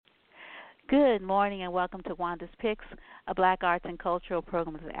Good morning and welcome to Wanda's Picks, a Black Arts and Cultural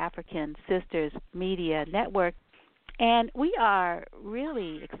program of the African Sisters Media Network. And we are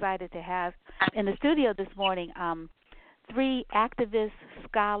really excited to have in the studio this morning three activists,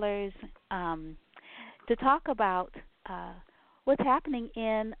 scholars, to talk about what's happening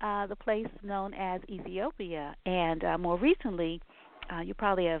in the place known as Ethiopia. And more recently, you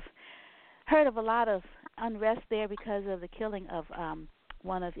probably have heard of a lot of unrest there because of the killing of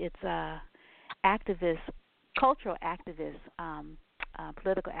one of its activists, cultural activists,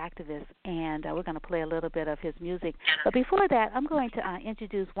 political activists, and we're going to play a little bit of his music. But before that, I'm going to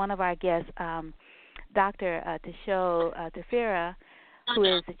introduce one of our guests, Dr. Tesho Tefera, who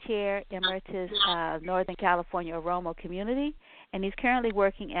is the Chair Emeritus of Northern California Oromo Community, and he's currently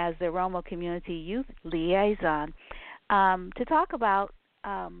working as the Oromo Community Youth Liaison to talk about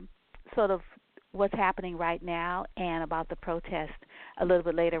sort of what's happening right now and about the protest a little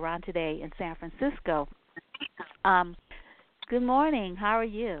bit later on today in San Francisco. Good morning. How are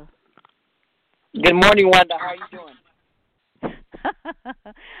you? Good morning, Wanda. How are you doing?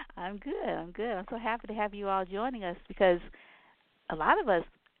 I'm good. I'm so happy to have you all joining us because a lot of us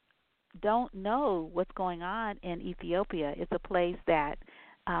don't know what's going on in Ethiopia. It's a place that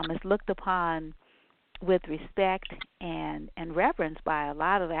is looked upon with respect and reverence by a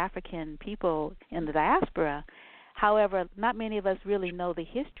lot of African people in the diaspora. However, not many of us really know the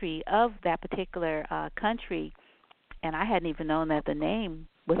history of that particular country, and I hadn't even known that the name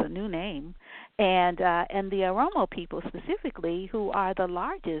was a new name. And the Oromo people specifically, who are the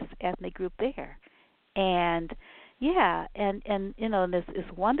largest ethnic group there. And yeah, and you know, this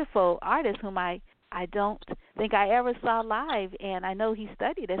wonderful artist whom I don't think I ever saw live, and I know he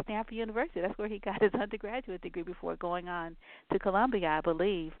studied at Stanford University. That's where he got his undergraduate degree before going on to Columbia, I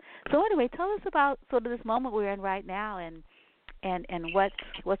believe. So anyway, tell us about sort of this moment we're in right now and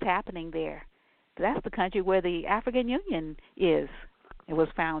what's happening there. That's the country where the African Union is. It was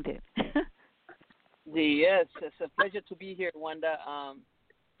founded. Yes, it's a pleasure to be here, Wanda.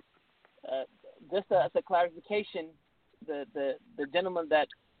 Just as a clarification, the gentleman that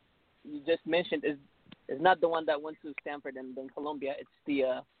you just mentioned is not the one that went to Stanford and then Columbia.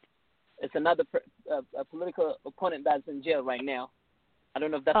 It's another political opponent that's in jail right now. I don't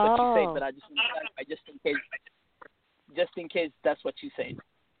know if that's what you said, but I just want to clarify just in case that's what you said.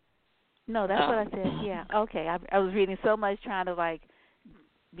 No, that's what I said. Yeah. Okay. I was reading so much, trying to like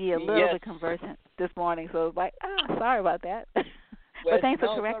be a little bit conversant this morning, so it was like, sorry about that. But thanks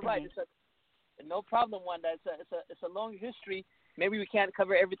for correcting me. No problem, Wanda. It's a long history. Maybe we can't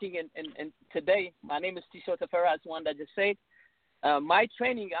cover everything in today. My name is Tesho Tefera, as Wanda just said. My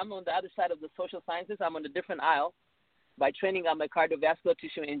training, I'm on the other side of the social sciences. I'm on a different aisle. By training, I'm a cardiovascular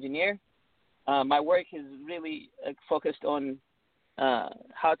tissue engineer. My work is really focused on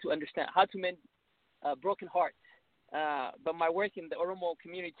how to mend broken hearts. But my work in the Oromo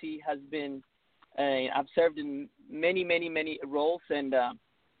community has been, I've served in many, many, many roles. And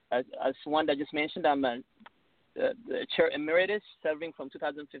as Wanda just mentioned, I'm the Chair Emeritus, serving from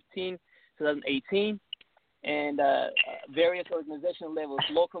 2015 2018, and various organizational levels,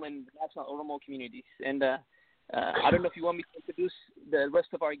 local and national Oromo communities. And I don't know if you want me to introduce the rest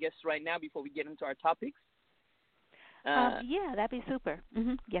of our guests right now before we get into our topics. Yeah, that'd be super.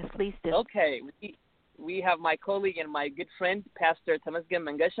 Mm-hmm. Yes, please do. Okay. We have my colleague and my good friend, Pastor Tamasgen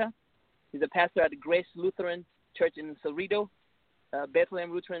Mangasha. He's a pastor at the Grace Lutheran Church in Cerrito,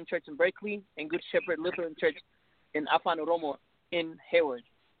 Bethlehem Lutheran Church in Berkeley, and Good Shepherd Lutheran Church in Afan Oromo in Hayward.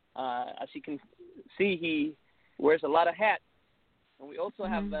 As you can see, he wears a lot of hats. And we also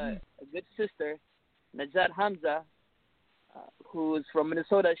have a good sister, Najat Hamza, who is from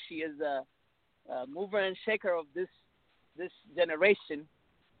Minnesota. She is a mover and shaker of this generation,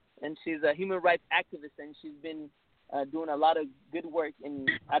 and she's a human rights activist, and she's been doing a lot of good work in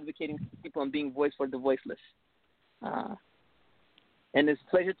advocating for people and being voice for the voiceless. And it's a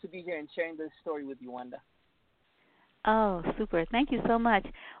pleasure to be here and sharing this story with you, Wanda. Oh, super! Thank you so much.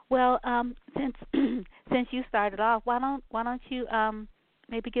 Well, since you started off, why don't you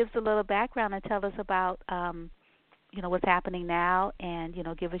maybe give us a little background and tell us about what's happening now, and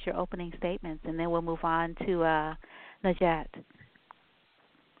give us your opening statements, and then we'll move on to Najat.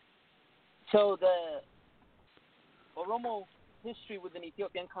 So the Oromo history within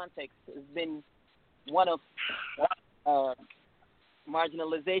Ethiopian context has been one of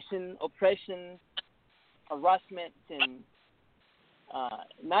marginalization, oppression, harassment, and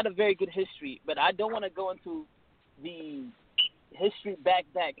not a very good history. But I don't want to go into the history back.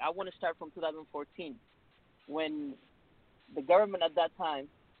 I want to start from 2014, when the government at that time,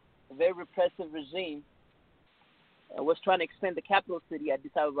 a very repressive regime, was trying to expand the capital city,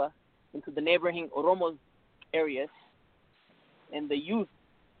 Addis Ababa, into the neighboring Oromo areas, and the youth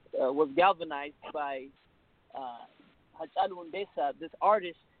was galvanized by Hachalu Hundessa, this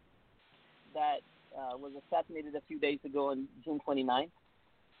artist that was assassinated a few days ago on June 29th.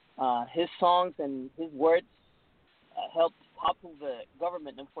 His songs and his words helped topple the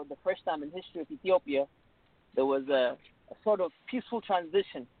government, and for the first time in history of Ethiopia, there was a sort of peaceful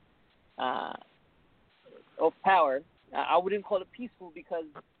transition of power. I wouldn't call it peaceful because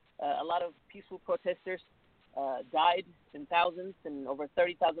a lot of peaceful protesters died in thousands, and over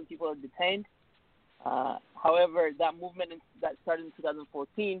 30,000 people are detained. However, that movement that started in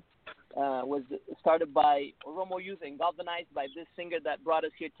 2014 was started by Oromo youth and galvanized by this singer that brought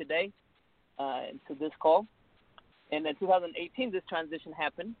us here today to this call. And in 2018, this transition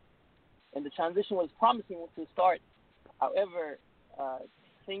happened, and the transition was promising to start. However,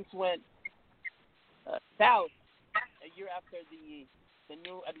 things went south a year after the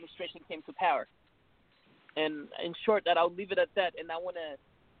new administration came to power. And in short, that I'll leave it at that. And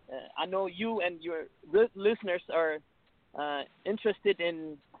I know you and your listeners are interested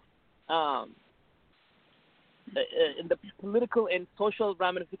in the political and social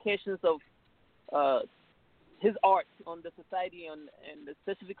ramifications of his art on the society and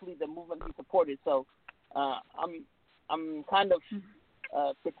specifically the movement he supported. So I'm kind of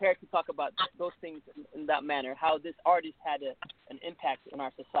prepared to talk about those things in that manner, how this artist had an impact on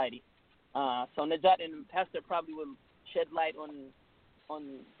our society. So Najat and Pastor probably will shed light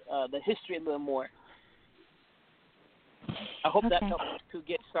on the history a little more. I hope that helps to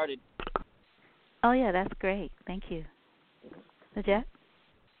get started. Oh, yeah, that's great. Thank you. Najat?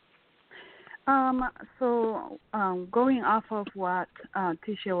 Going off of what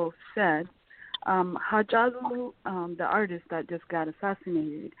Tisho said, Hajalu, the artist that just got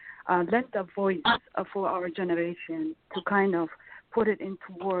assassinated, lent a voice for our generation to kind of put it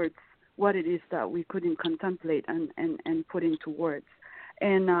into words what it is that we couldn't contemplate and put into words.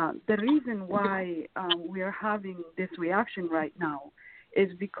 And the reason why we are having this reaction right now is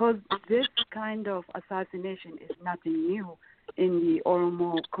because this kind of assassination is nothing new in the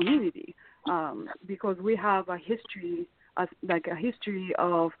Oromo community, because we have a history, a history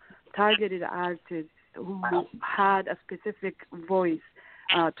of targeted artists who had a specific voice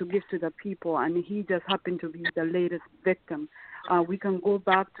to give to the people, and he just happened to be the latest victim. We can go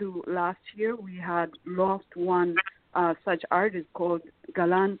back to last year. We had lost one such artist called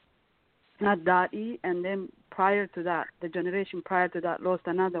Galan Nadai, and then prior to that, the generation prior to that lost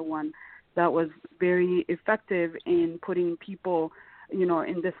another one that was very effective in putting people, in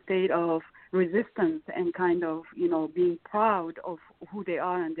the state of resistance and kind of, being proud of who they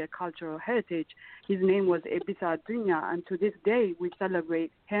are and their cultural heritage. His name was Ebisa Dunya, and to this day we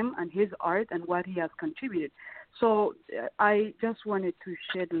celebrate him and his art and what he has contributed. So I just wanted to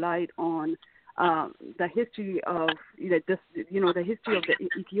shed light on the history of the history of the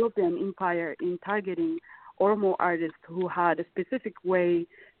Ethiopian Empire in targeting Oromo artists who had a specific way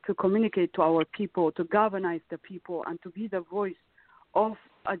to communicate to our people, to galvanize the people, and to be the voice of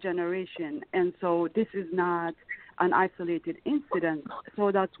a generation. And so this is not an isolated incident.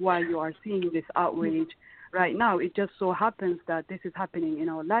 So that's why you are seeing this outrage right now. It just so happens that this is happening in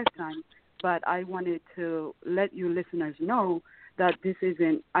our lifetime. But I wanted to let you listeners know that this is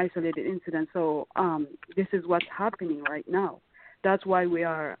an isolated incident. So this is what's happening right now. That's why we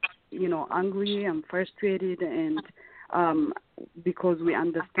are, angry and frustrated, and because we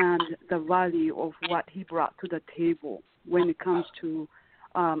understand the value of what he brought to the table when it comes to,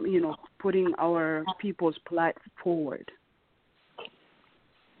 putting our people's plight forward.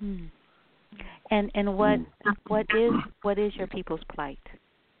 And what is your people's plight?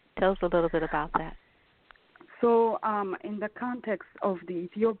 Tell us a little bit about that. So in the context of the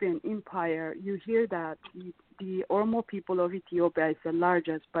Ethiopian Empire, you hear that the Oromo people of Ethiopia is the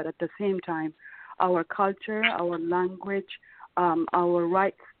largest, but at the same time, our culture, our language, our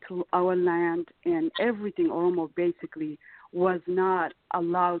rights to our land, and everything Oromo basically was not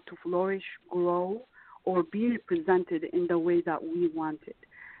allowed to flourish, grow, or be represented in the way that we wanted.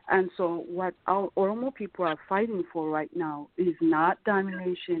 And so what our Oromo people are fighting for right now is not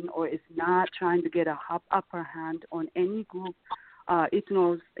domination, or is not trying to get a upper hand on any group,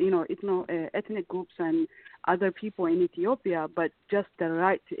 ethnic groups and other people in Ethiopia, but just the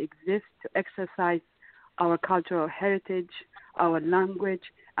right to exist, to exercise our cultural heritage, our language,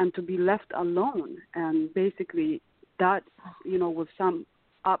 and to be left alone. And basically that, will sum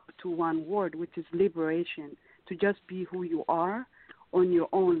up to one word, which is liberation, to just be who you are on your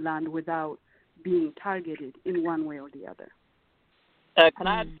own land without being targeted in one way or the other. Can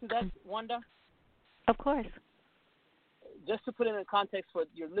I add to that, Wanda? Of course. just to put it in context for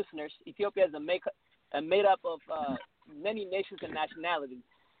your listeners, Ethiopia is made up of many nations and nationalities.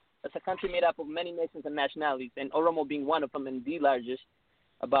 It's a country made up of many nations and nationalities, and Oromo being one of them and the largest,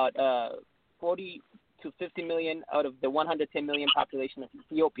 about 40 to 50 million out of the 110 million population of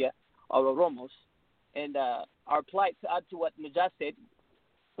Ethiopia are Oromos. And our plight, to add to what Najat said,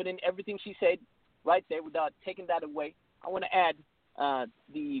 put in everything she said right there without taking that away, I want to add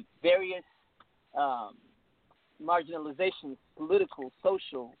the various marginalizations, political,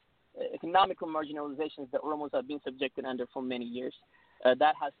 social, economical marginalizations that Oromos have been subjected under for many years.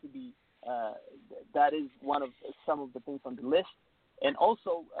 That has to be, that is one of some of the things on the list. And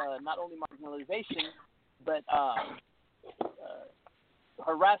also, not only marginalization, but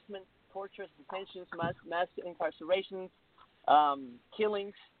harassment, tortures, detentions, mass incarcerations,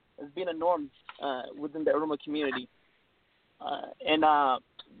 killings has been a norm within the Oromo community. And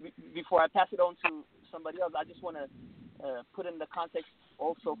before I pass it on to somebody else, I just want to put in the context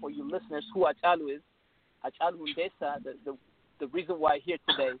also for you listeners who Hachalu is. Hachalu Hundessa, the reason why I'm here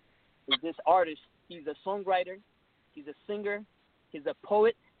today is this artist. He's a songwriter, he's a singer, he's a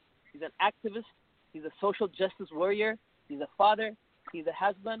poet, he's an activist, he's a social justice warrior, he's a father, he's a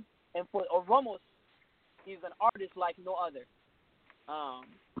husband, and for Oromos, he's an artist like no other.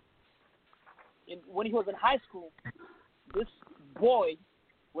 When he was in high school, this boy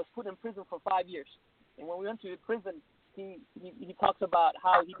was put in prison for 5 years. And when we went to prison, he talks about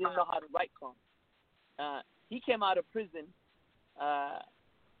how he didn't know how to write songs. He came out of prison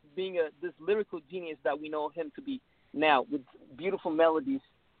being this lyrical genius that we know him to be now, with beautiful melodies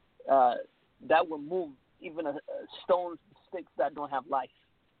that will move even stones, sticks that don't have life.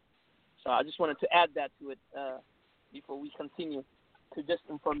 So I just wanted to add that to it before we continue, to just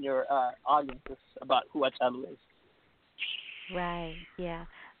inform your audiences about who Hachalu is. Right, yeah.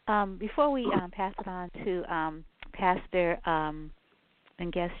 Before we pass it on to Pastor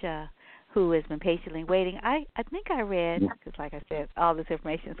Ngesha, who has been patiently waiting, I think I read, because like I said, all this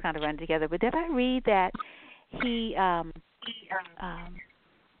information is kind of run together, but did I read that he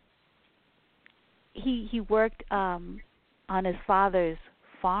worked on his father's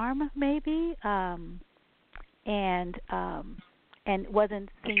farm, maybe, and wasn't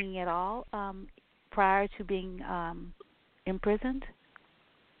singing at all prior to being imprisoned?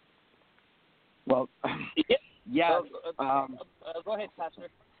 Well, yeah. Go ahead, Pastor.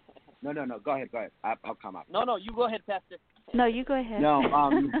 No. Go ahead. I'll come up. No, you go ahead, Pastor. No, you go ahead. No.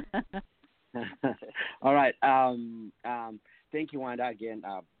 All right. Thank you, Wanda, again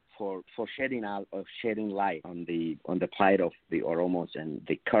for shedding light on the plight of the Oromos and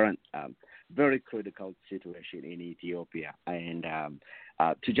the current very critical situation in Ethiopia. And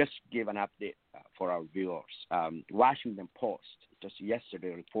to just give an update for our viewers, Washington Post just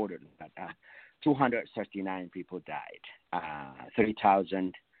yesterday reported that 239 people died,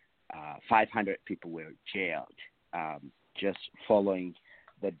 3,500 people were jailed, just following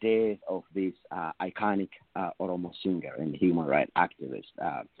the death of this iconic Oromo singer and human rights activist.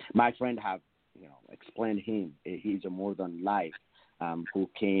 My friend have explained him. He's a more than life who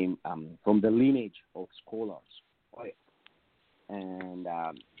came from the lineage of scholars, and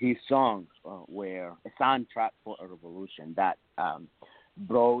his songs were a soundtrack for a revolution that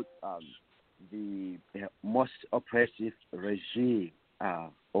brought the most oppressive regime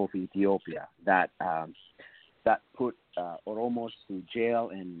of Ethiopia that put Oromos to jail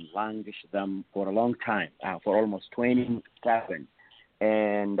and languished them for a long time, for almost 27.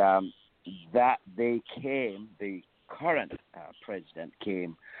 And that the current president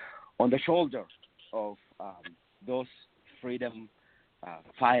came on the shoulder of those freedom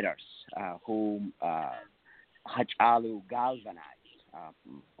fighters whom Hachalu galvanized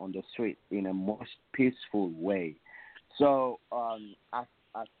on the street in a most peaceful way. So as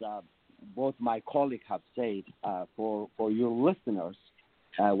both my colleagues have said, for your listeners,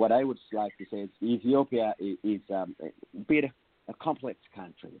 what I would like to say is Ethiopia is a bit a complex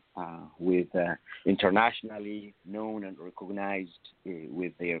country with internationally known and recognized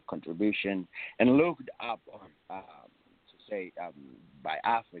with their contribution and looked up on, by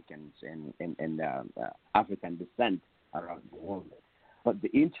Africans and African descent around the world. But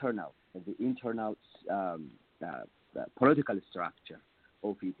the internal political structure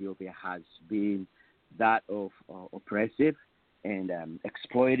of Ethiopia has been that of oppressive and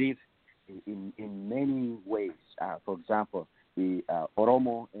exploitive in many ways. For example, the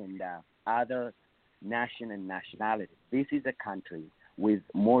Oromo and other nation and nationalities. This is a country with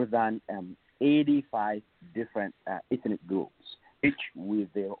more than 85 different ethnic groups, each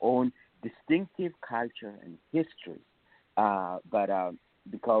with their own distinctive culture and history. But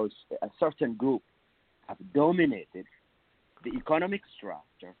because a certain group have dominated the economic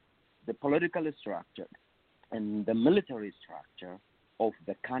structure, the political structure, and the military structure of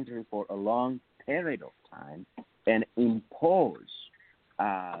the country for a long period of time and impose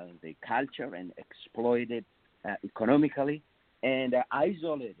the culture and exploit it economically and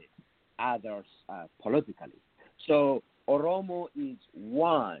isolated others politically. So Oromo is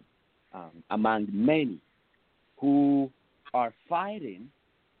one among many who are fighting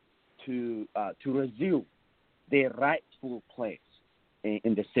to resume their rightful place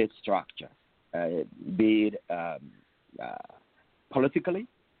in the state structure, be it politically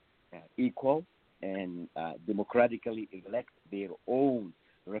equal and democratically elect their own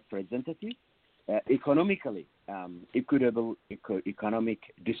representative, economically equitable economic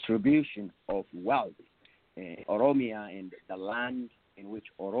distribution of wealth. Oromia and the land in which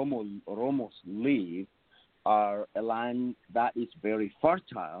Oromos live are a land that is very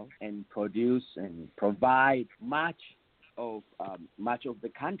fertile and produce and provide much of the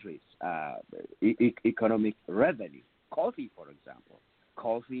country's economic revenue. Coffee, for example,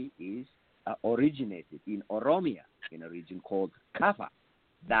 coffee is originated in Oromia in a region called Kafa.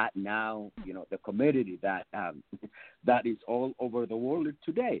 That now, the commodity that that is all over the world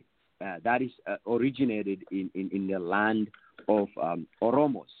today. That is originated in the land of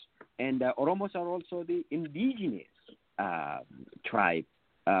Oromos. And Oromos are also the indigenous tribe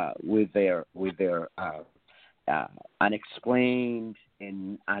with their unexplained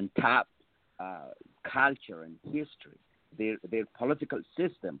and untapped culture and history. Their political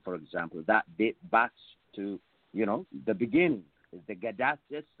system, for example, that dates back to the beginning, is the Gadat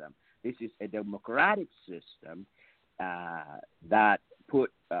system. This is a democratic system that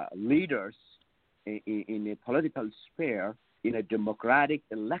put leaders in a political sphere in a democratic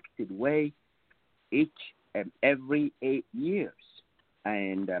elected way each and every 8 years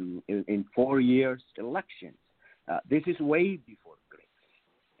and in 4 years elections. This is way before Greeks.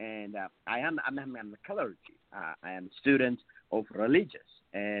 And I'm a clergy. I am a student of religious.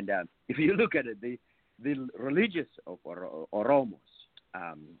 And if you look at it, the religious of Oromos,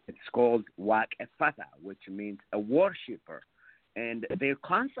 it's called Wak Efata, which means a worshipper. And their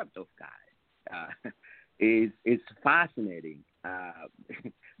concept of God is fascinating.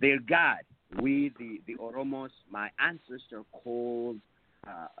 Their God, we the Oromos, my ancestor called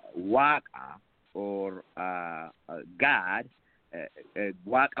Waka or God,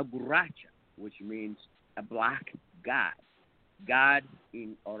 Waka Guracha, which means a black God. God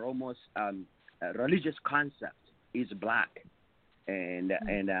in Oromos religious concept is black, and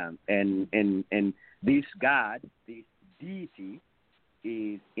this God, this deity,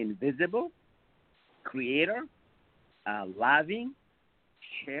 is invisible, creator, loving,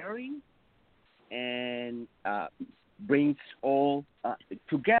 sharing, and brings all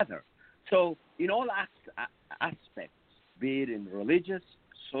together. So in all aspects, be it in religious,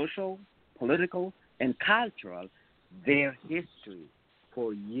 social, political, and cultural, their history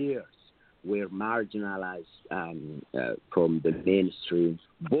for years were marginalized from the mainstream,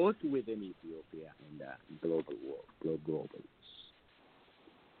 both within Ethiopia and global world, globally.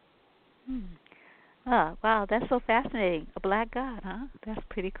 Oh, wow, that's so fascinating. A black god, huh? That's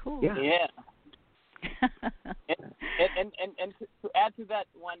pretty cool. Yeah. and to add to that,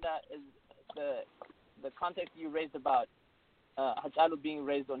 Wanda, is the context you raised about Hachalu being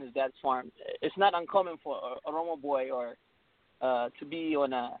raised on his dad's farm. It's not uncommon for a Oromo boy or to be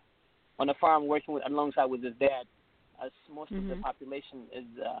on a farm working alongside with his dad, as most of the population is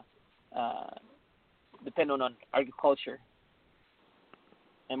dependent on agriculture,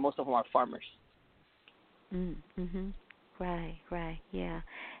 and most of them are farmers. Right, yeah.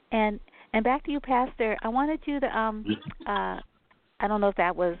 And back to you, Pastor. I wanted you to I don't know if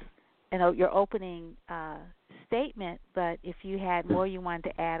that was your opening statement, but if you had more you wanted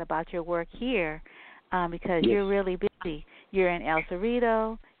to add about your work here, because you're really busy. You're in El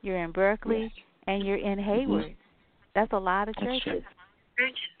Cerrito, you're in Berkeley, and you're in Hayward. That's a lot of churches.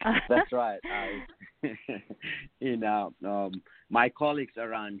 That's right. My colleagues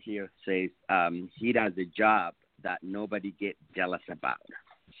around here say he does a job that nobody gets jealous about.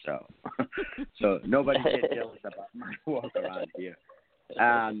 So nobody gets jealous about my work around here.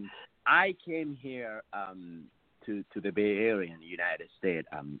 I came here to the Bay Area in the United States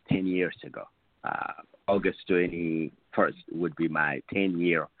 10 years ago. August 21st would be my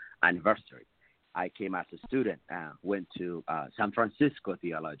 10-year anniversary. I came as a student, went to San Francisco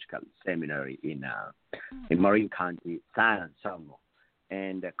Theological Seminary in Marin County, San Anselmo,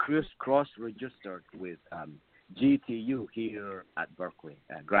 and cross-registered with GTU here at Berkeley,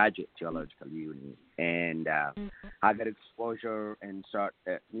 Graduate Theological Uni, and I got exposure and start,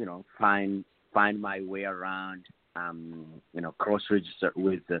 find my way around cross-registered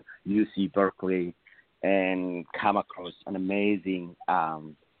with the UC Berkeley and come across an amazing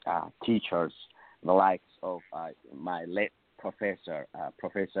teachers, the likes of my late professor,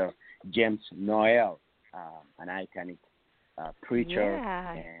 Professor James Noel, an iconic preacher.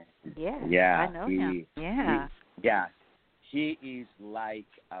 Yeah, I know him. He is like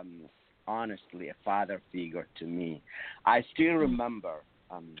honestly a father figure to me. I still remember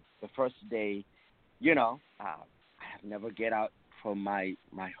the first day. I have never get out from my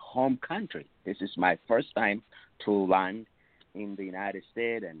home country. This is my first time to land in the United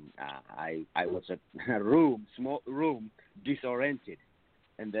States, and I was in a small room, disoriented,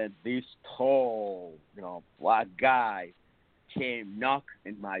 and then this tall, black guy came, knocked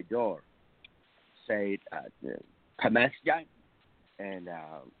in my door, said, "Kamesja," and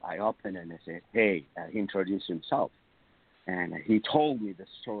I opened and I said, "Hey," he introduced himself, and he told me the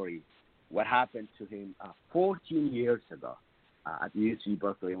story, what happened to him 14 years ago at UC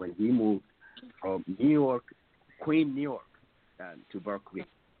Berkeley when he moved from Queen, New York, to Berkeley,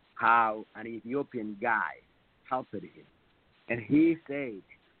 how an Ethiopian guy helped him. And he said,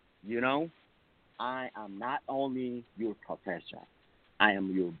 I am not only your professor, I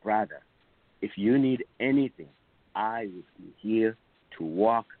am your brother. If you need anything, I will be here to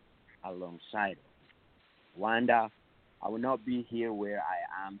walk alongside of you. Wanda, I would not be here where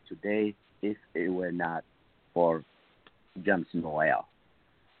I am today if it were not for James Noel.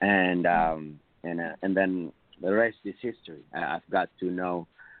 And then the rest is history. I've got to know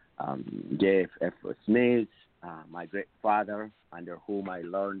J.F. Smith, my great father, under whom I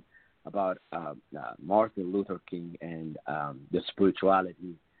learned about Martin Luther King and the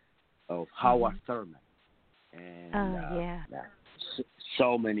spirituality of Howard Thurman. And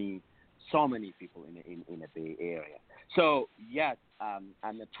so many people in the Bay Area. So yes, I'm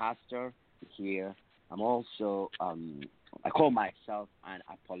a pastor here. I'm also I call myself an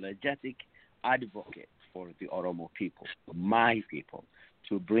apologetic advocate for the Oromo people, my people,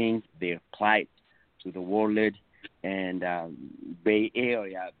 to bring their plight to the world, and Bay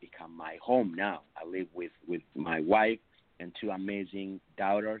Area become my home now. I live with my wife and two amazing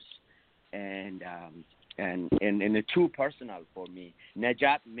daughters, and the two personal for me.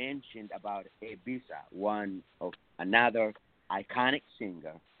 Najat mentioned about Ebisa, another iconic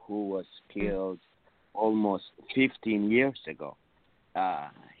singer who was killed almost 15 years ago.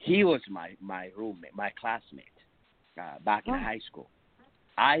 He was my roommate, my classmate back in high school.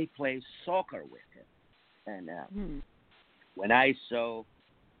 I played soccer with him, and when I saw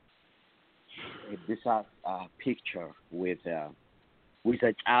this picture with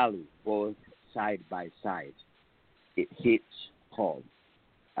Achalu both side by side, it hits home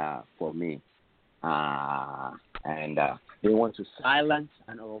for me. And they want to silence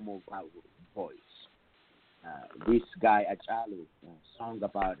an Oromo voice. This guy Achalu song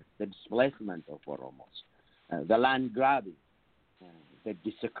about the displacement of Oromos, the land grabbing, the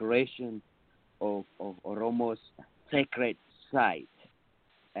desecration of Oromo's sacred site,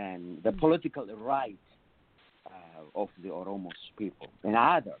 and the political right of the Oromos people and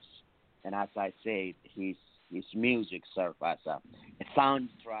others. And as I said, his music serves as a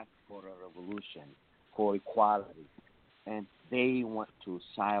soundtrack for a revolution, for equality, and they want to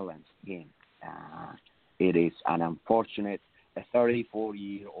silence him. It is an unfortunate, a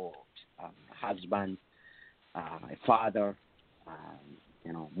 34-year-old husband, a father,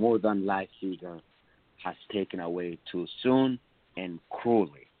 more than life figure, has taken away too soon and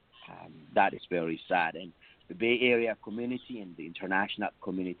cruelly. That is very sad. And the Bay Area community and the international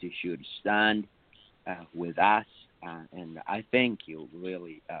community should stand with us. And I thank you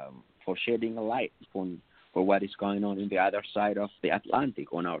really for shedding a light for what is going on in the other side of the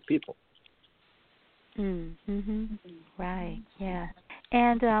Atlantic on our people. Right. Yeah.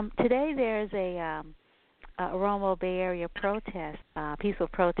 And today there's a Oromo Bay Area protest, peaceful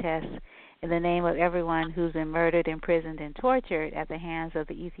protest, in the name of everyone who's been murdered, imprisoned, and tortured at the hands of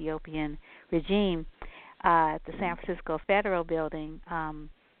the Ethiopian regime at the San Francisco Federal Building,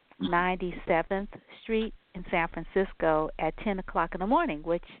 97th Street in San Francisco at 10 o'clock in the morning,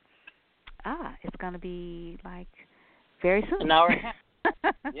 which, it's going to be like very soon. An hour and a half.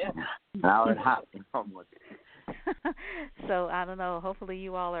 Yeah. An hour and a half. Almost. So I don't know. Hopefully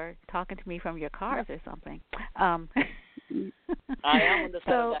you all are talking to me from your cars or something. I am on the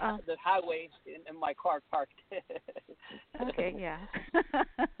side of the highway in my car parked. Okay, yeah.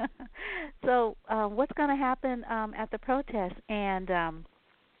 So what's going to happen at the protest? And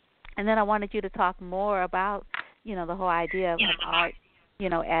then I wanted you to talk more about, the whole idea of art,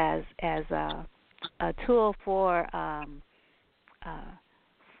 as a tool for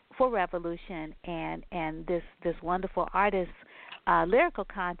for Revolution and this wonderful artist lyrical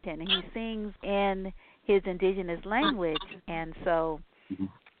content, and he sings in his indigenous language, and so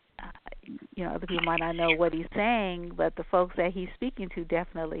other people might not know what he's saying, but the folks that he's speaking to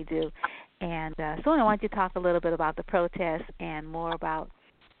definitely do. And so I want you to talk a little bit about the protest and more about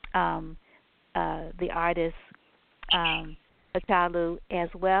the artist Achalu, as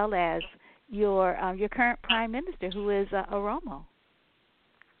well as your current prime minister, who is Oromo.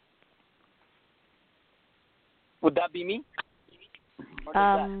 Would that be me?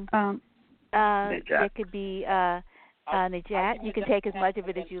 It could be Najat. You can take as much of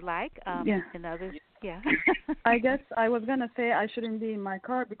it as you like. And others, I guess I was going to say I shouldn't be in my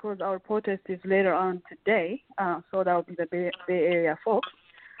car because our protest is later on today, so that will be the Bay Area folks.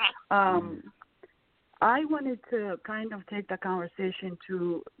 I wanted to kind of take the conversation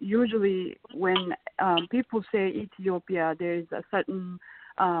to, usually when people say Ethiopia, there is a certain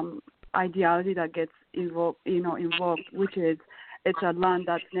ideology that gets invoked, which is it's a land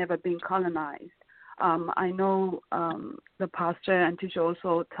that's never been colonized. I know the pastor and teacher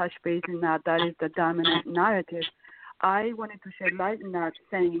also touched base in that is the dominant narrative. I wanted to shed light in that,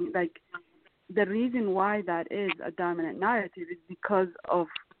 saying like the reason why that is a dominant narrative is because of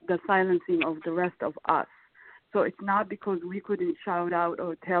the silencing of the rest of us. So it's not because we couldn't shout out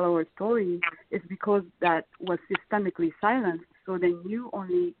or tell our story. It's because that was systemically silenced. So then you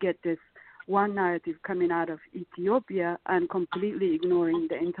only get this one narrative coming out of Ethiopia and completely ignoring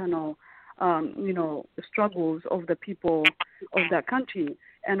the internal, struggles of the people of that country.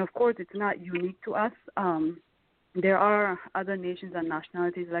 And of course, it's not unique to us. There are other nations and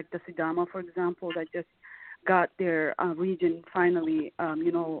nationalities like the Sidama, for example, that just got their region finally,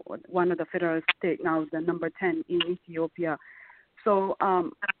 one of the federal states now, the number 10 in Ethiopia. So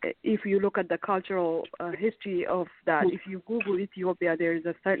if you look at the cultural history of that, if you Google Ethiopia, there is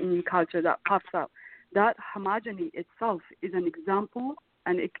a certain culture that pops up. That homogeny itself is an example,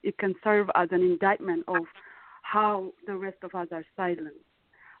 and it can serve as an indictment of how the rest of us are silent.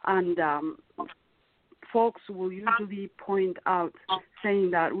 And folks will usually point out,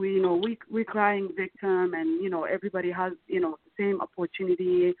 saying that we're crying victim, and everybody has the same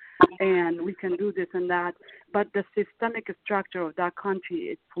opportunity, and we can do this and that. But the systemic structure of that country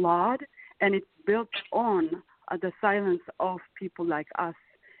is flawed, and it's built on the silence of people like us,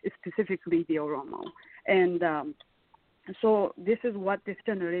 specifically the Oromo. And so this is what this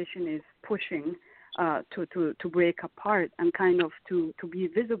generation is pushing to break apart and kind of to be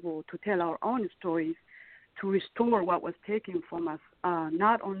visible, to tell our own stories, to restore what was taken from us,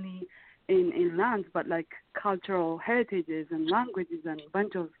 not only in lands, but like cultural heritages and languages and a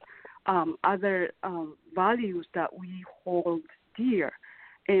bunch of other values that we hold dear.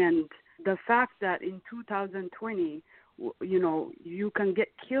 And the fact that in 2020, you can get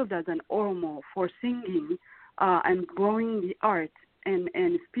killed as an Oromo for singing and growing the art and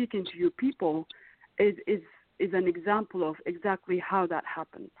speaking to your people is an example of exactly how that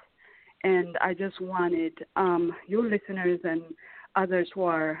happens. And I just wanted your listeners and others who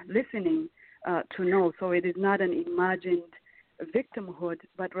are listening to know. So it is not an imagined victimhood,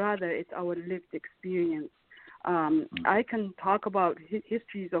 but rather it's our lived experience. I can talk about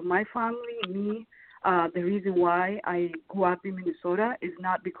histories of my family, me. The reason why I grew up in Minnesota is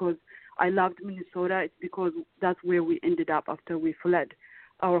not because I loved Minnesota. It's because that's where we ended up after we fled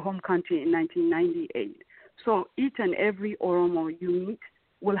our home country in 1998. So each and every Oromo you meet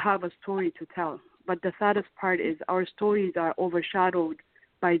will have a story to tell. But the saddest part is our stories are overshadowed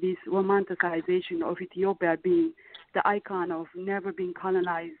by this romanticization of Ethiopia being the icon of never being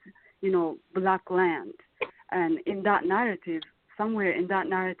colonized, black land. And in that narrative, somewhere in that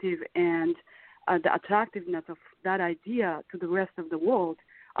narrative and the attractiveness of that idea to the rest of the world,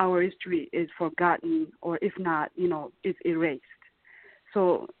 our history is forgotten, or if not, is erased.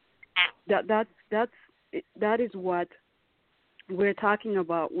 So that is what we're talking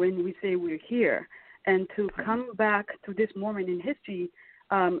about when we say we're here. And to come back to this moment in history,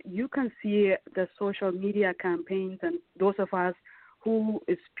 you can see the social media campaigns and those of us who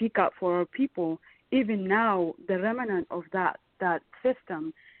speak up for our people. Even now, the remnant of that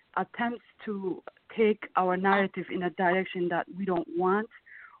system attempts to take our narrative in a direction that we don't want,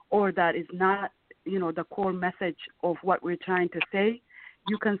 or that is not, the core message of what we're trying to say.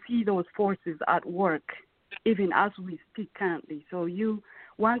 You can see those forces at work, even as we speak currently. So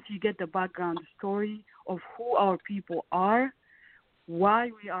once you get the background story of who our people are, why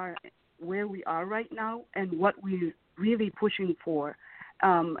we are where we are right now, and what we're really pushing for,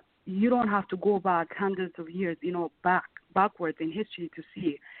 you don't have to go back hundreds of years, backwards in history to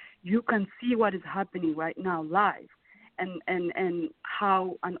see. You can see what is happening right now live. and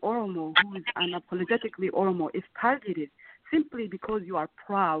how an Oromo who is unapologetically Oromo is targeted simply because you are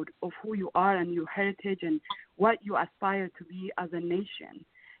proud of who you are and your heritage and what you aspire to be as a nation.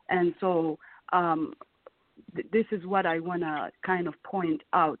 And so this is what I want to kind of point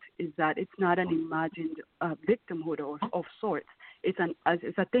out, is that it's not an imagined victimhood of sorts. It's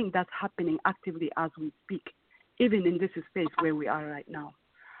a thing that's happening actively as we speak, even in this space where we are right now.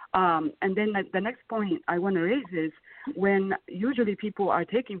 And then the next point I want to raise is, when usually people are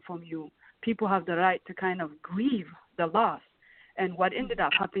taking from you, people have the right to kind of grieve the loss. And what ended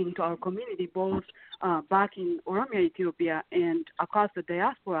up happening to our community, both back in Oromia, Ethiopia, and across the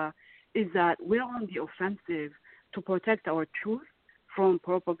diaspora, is that we're on the offensive to protect our truth from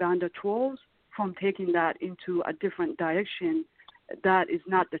propaganda trolls, from taking that into a different direction that is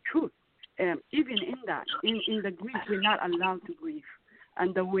not the truth. Even in that, in the grief, we're not allowed to grieve.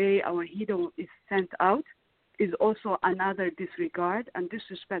 And the way our hero is sent out is also another disregard and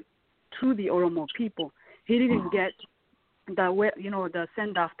disrespect to the Oromo people. He didn't get the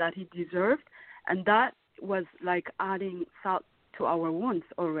send-off that he deserved, and that was like adding salt to our wounds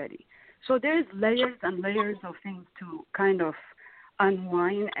already. So there's layers and layers of things to kind of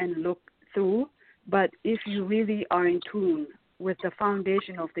unwind and look through. But if you really are in tune with the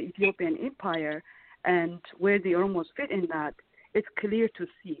foundation of the Ethiopian empire and where the Oromos fit in that, it's clear to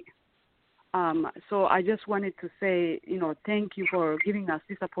see. So I just wanted to say, thank you for giving us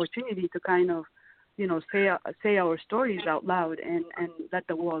this opportunity to kind of, say our stories out loud and let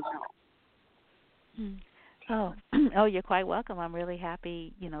the world know. Oh, you're quite welcome. I'm really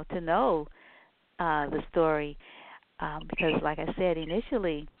happy, to know the story because, like I said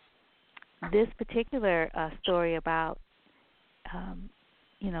initially, this particular story about,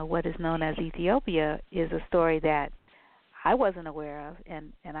 what is known as Ethiopia is a story that I wasn't aware of,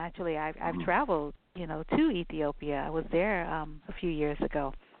 and actually I've traveled, to Ethiopia. I was there a few years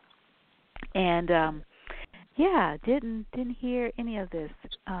ago, and didn't hear any of this.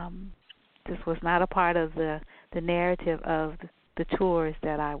 This was not a part of the narrative of the tours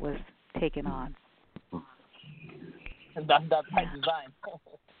that I was taken on. That's by design.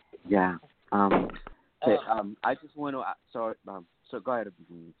 Yeah. I just want to. So go ahead.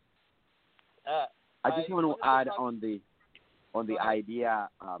 I just want to add on the idea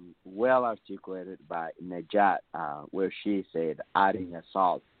well articulated by Najat, where she said adding a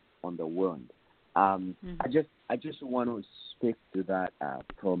salt on the wound. I just want to speak to that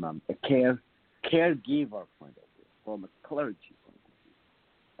from a caregiver point of view, from a clergy point of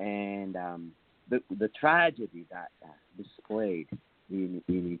view, and the tragedy that displayed in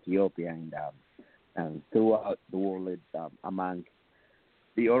Ethiopia and throughout the world among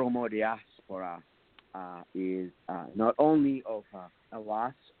the Oromo diaspora is not only of a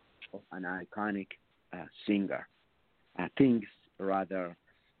loss of an iconic singer, things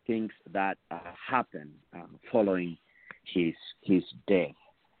that happened following his death.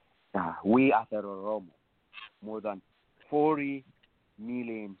 We at Oromo, more than 40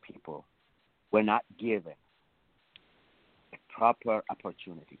 million people, were not given a proper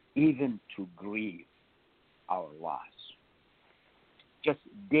opportunity even to grieve our loss. Just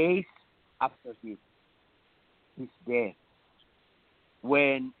days after his death,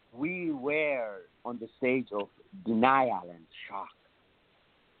 when we were on the stage of denial and shock,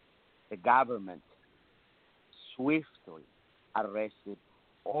 the government swiftly arrested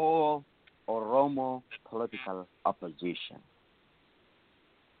all Oromo political opposition.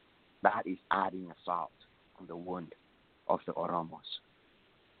 That is adding a salt on the wound of the Oromos.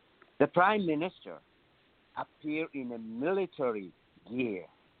 The Prime Minister appeared in a military gear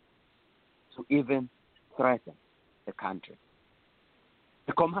to even threaten the country.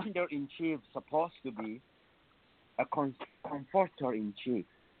 The Commander-in-Chief supposed to be a comforter-in-chief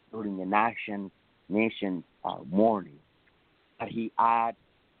during the nation mourning, but he had,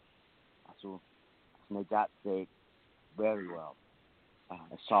 as Najat said very well,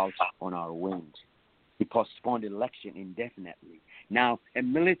 assault on our wound. He postponed election indefinitely. Now, a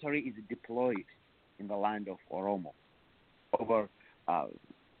military is deployed in the land of Oromo.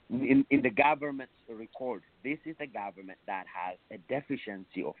 In the government's record, this is a government that has a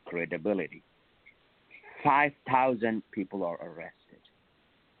deficiency of credibility. 5,000 people are arrested.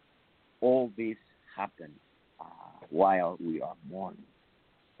 All this happened while we are mourning.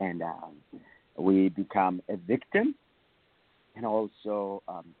 And we become a victim and also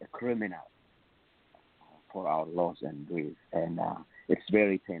a criminal for our loss and grief. And it's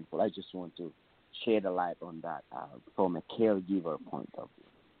very painful. I just want to shed a light on that from a caregiver point of view.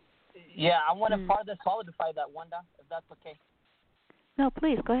 Yeah, I want to further solidify that, Wanda, if that's okay. No,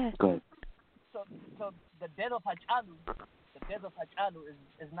 please, go ahead. Go ahead. so so the death of Hachalu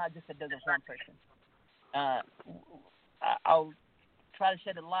is not just the death of one person. I'll try to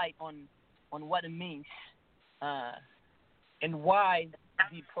shed a light on what it means and why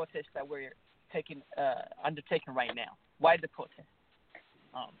the protests that we're undertaking right now. Why the protest?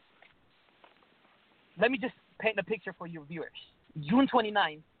 Let me just paint a picture for your viewers. June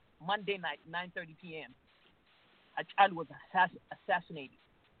 29th, Monday night, 9:30 p.m. Hachalu was assassinated.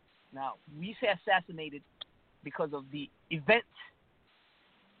 Now, we say assassinated because of the events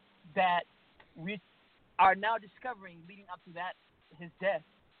that we are now discovering leading up to that, his death,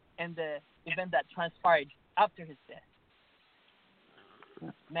 and the event that transpired after his death.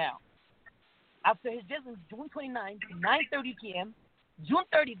 Now, after his death on June 29th, 9:30 p.m., June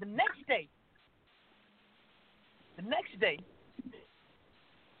 30th, the next day,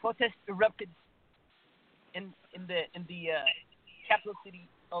 protests erupted in the capital city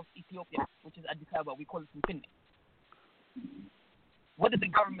of Ethiopia, which is Addis Ababa. We call it Finland. What did the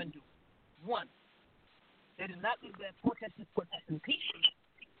government do? One, they did not let the protesters protest in peace,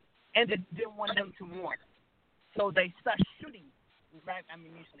 and they didn't want them to mourn. So they started shooting with live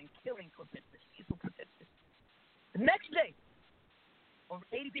ammunition and killing peaceful protesters. The next day, over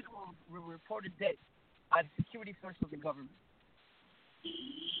 80 people were reported dead by the security forces of the government.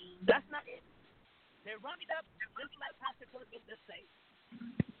 That's not it. They rounded up, just like Pastor Philip just said,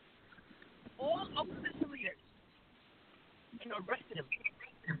 all opposition leaders and arrested them.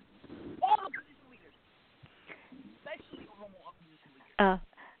 All opposition leaders, especially Oromo opposition leaders.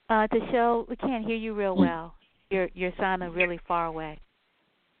 The show, we can't hear you real well. You're sounding really far away.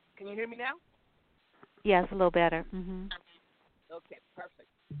 Can you hear me now? Yes, a little better. Mhm. Okay, perfect.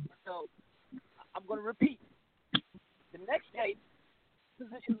 So I'm going to repeat. The next day,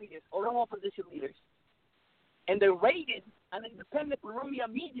 opposition leaders, Oromo opposition leaders, and they raided an independent Oromia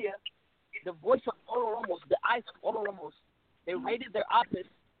media, the voice of Oromos, the eyes of Oromos. They raided their office,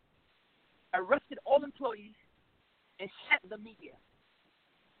 arrested all employees, and shut the media.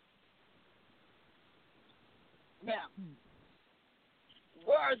 Now,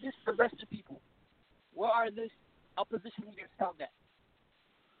 where are these arrested people? Where are these opposition leaders held at?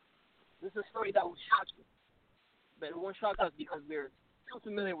 This is a story that will shock you, but it won't shock us because we're too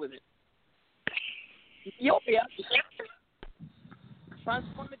familiar with it. Ethiopia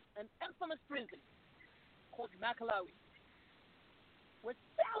transformed an infamous prison called Makalawi, where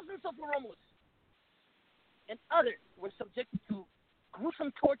thousands of Oromos and others were subjected to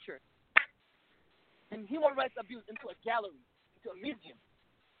gruesome torture and human rights abuse into a gallery, into a museum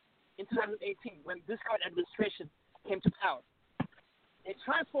in 2018 when this current administration came to power. They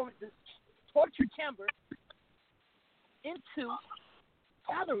transformed this torture chamber into a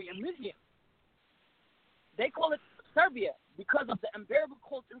gallery, a museum. They call it Serbia because of the unbearable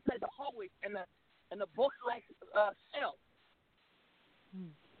cold inside the hallways and the box-like cell.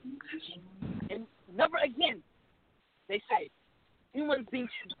 And never again, they say, human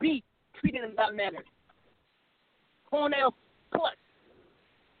beings should be treated in that manner. Toenails plus,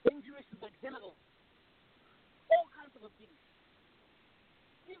 injuries to the genitals, all kinds of abuse.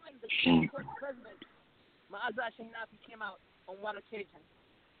 Even the current president, Maaza Shinafi, came out on one occasion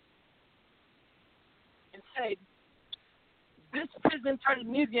and said this prison turned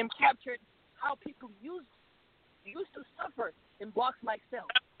museum captured how people used to suffer in box-like cells,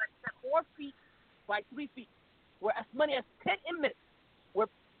 4 feet by 3 feet, where as many as 10 inmates were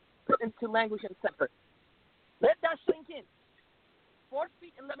put into language and suffer. Let that sink in. 4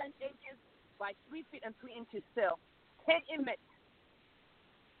 feet 11 inches by 3 feet and 3 inches cell, 10 inmates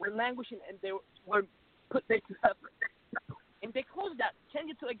were languishing and they were put there to suffer. And they closed that,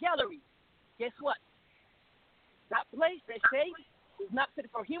 changed it to a gallery. Guess what? That place they say is not fit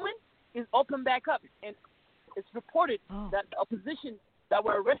for human is opened back up, and it's reported that the opposition that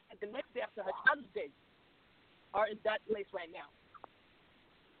were arrested the next day after Hachalu's day are in that place right now.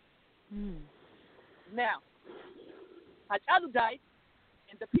 Now, Hachalu died,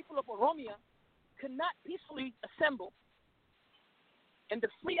 and the people of Oromia could not peacefully assemble, and the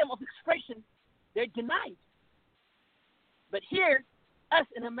freedom of expression they're denied. But here, us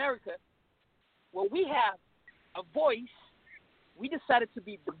in America, where we have a voice, we decided to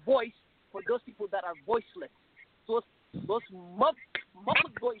be the voice for those people that are voiceless. Those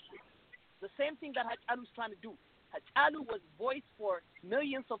muffled voices. The same thing that Hachalu was trying to do. Hachalu was voice for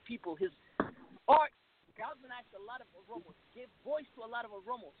millions of people. His art galvanized a lot of Oromos, gave voice to a lot of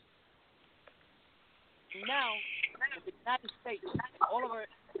Oromos. Now, in the United States, all of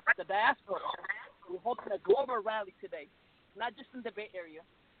the diaspora, we're holding a global rally today, not just in the Bay Area,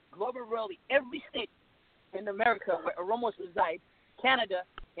 global rally. Every state in America where Oromos reside Canada,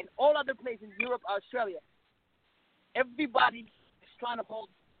 and all other places in Europe, Australia. Everybody is trying to hold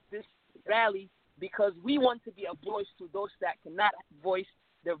this rally because we want to be a voice to those that cannot voice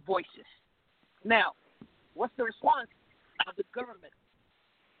their voices. Now, what's the response of the government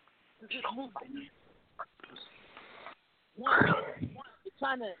to this movement? One, they're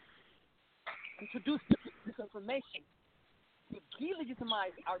trying to introduce this information to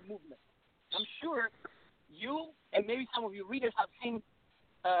delegitimize our movement. I'm sure you and maybe some of your readers have seen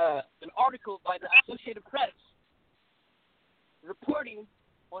an article by the Associated Press reporting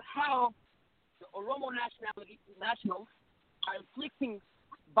on how the Oromo nationals are inflicting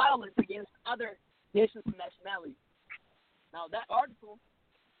violence against other nations and nationalities. Now, that article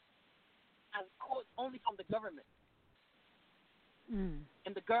has quotes only from the government.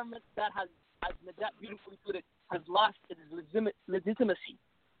 And the government that has, as Nadat beautifully put it, has lost its legitimacy.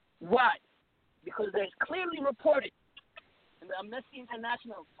 Why? Because there's clearly reported in the Amnesty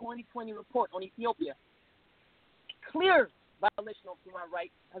International 2020 report on Ethiopia, clear violation of human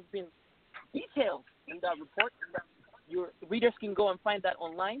rights has been detailed in that report. Your readers can go and find that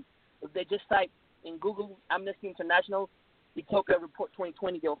online. If they just type in Google Amnesty International Ethiopia Report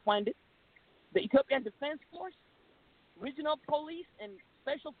 2020, they'll find it. The Ethiopian Defense Force, regional police and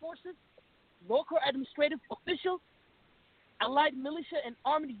special forces, local administrative officials, allied militia and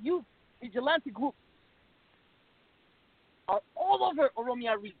armed youth vigilante groups are all over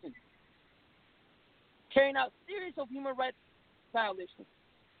Oromia region, carrying out series of human rights violations,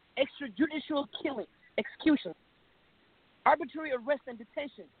 extrajudicial killings, executions, arbitrary arrest and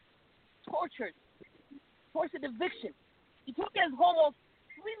detention, torture, forced eviction. Ethiopia is home of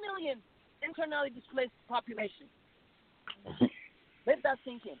 3 million internally displaced population. Let that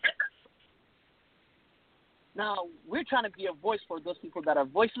sink in. Now, we're trying to be a voice for those people that are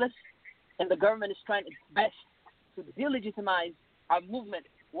voiceless, and the government is trying its best to delegitimize our movement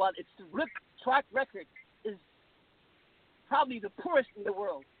while its track record is probably the poorest in the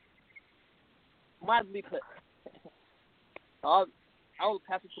world. Mildly put. I will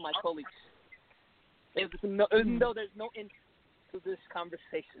pass it to my colleagues. Even though there's no end to this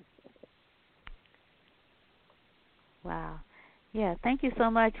conversation. Wow. Yeah, thank you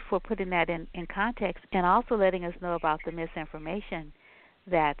so much for putting that in context and also letting us know about the misinformation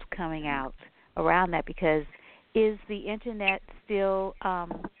that's coming out around that, because is the Internet still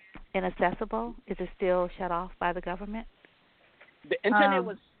inaccessible? Is it still shut off by the government? The Internet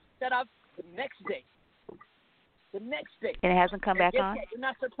was shut off the next day. The next day. And it hasn't come back on? You're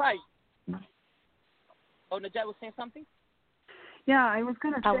not surprised. Oh, Najat was saying something? Yeah, I was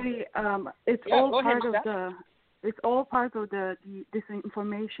going to say it's all part of the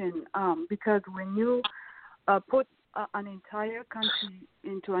disinformation because when you put an entire country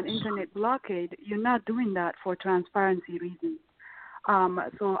into an internet blockade, you're not doing that for transparency reasons.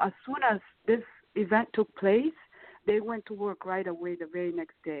 So as soon as this event took place, they went to work right away the very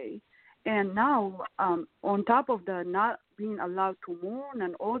next day. And now, on top of the not being allowed to mourn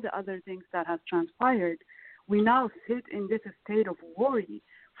and all the other things that has transpired, we now sit in this state of worry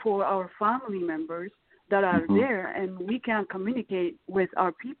for our family members that are there, and we can't communicate with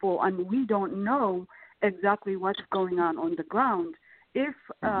our people, and we don't know exactly what's going on the ground. If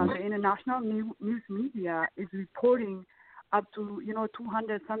the international news media is reporting up to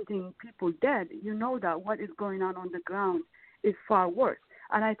 200-something people dead, you know that what is going on the ground is far worse.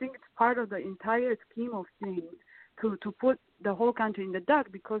 And I think it's part of the entire scheme of things to put the whole country in the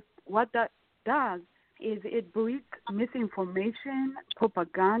dark, because what that does is it breeds misinformation,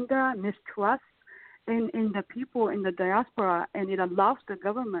 propaganda, mistrust in the people in the diaspora, and it allows the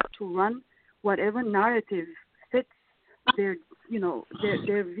government to run whatever narrative fits their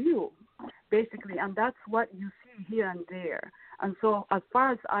view, basically, and that's what you see here and there. And so as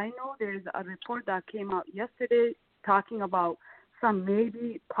far as I know, there's a report that came out yesterday talking about some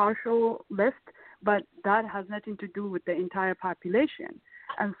maybe partial list, but that has nothing to do with the entire population.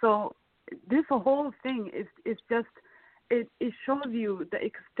 And so this whole thing is just, it shows you the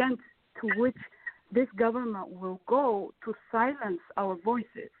extent to which this government will go to silence our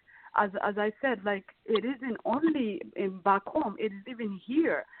voices. As I said, like, it isn't only in back home, it is even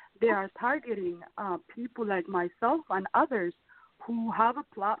here. They are targeting people like myself and others who have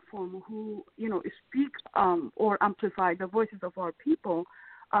a platform, who speak or amplify the voices of our people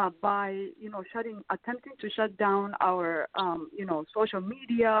by attempting to shut down our social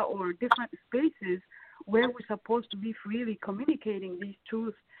media or different spaces where we're supposed to be freely communicating these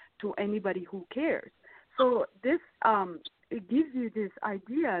truths to anybody who cares. So this it gives you this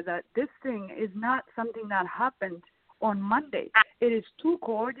idea that this thing is not something that happened on Monday. It is too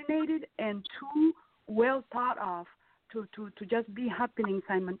coordinated and too well thought of to just be happening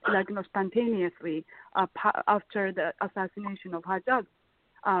spontaneously after the assassination of Hajjaj.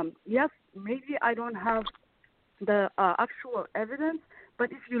 Yes, maybe I don't have the actual evidence,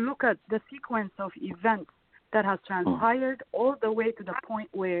 but if you look at the sequence of events that has transpired all the way to the point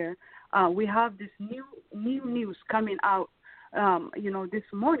where we have this new news coming out, this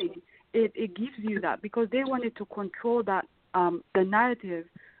morning, it gives you that, because they wanted to control that the narrative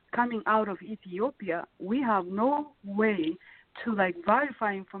coming out of Ethiopia. We have no way to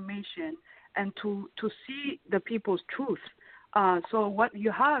verify information and to see the people's truth. So what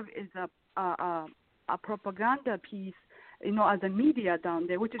you have is a propaganda piece, as a media down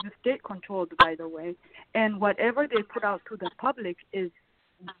there, which is state controlled, by the way, and whatever they put out to the public is,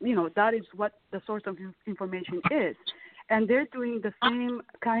 that is what the source of information is, and they're doing the same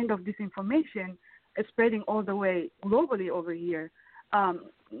kind of disinformation, spreading all the way globally over here.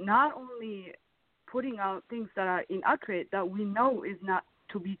 Not only putting out things that are inaccurate, that we know is not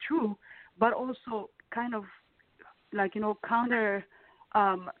to be true, but also kind of counter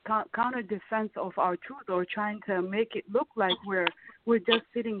defense of our truth, or trying to make it look like we're just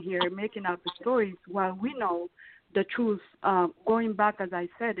sitting here making up the stories, while we know the truth. Going back, as I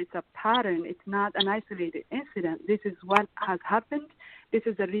said, it's a pattern. It's not an isolated incident. This is what has happened. This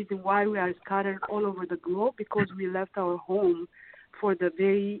is the reason why we are scattered all over the globe, because we left our home for the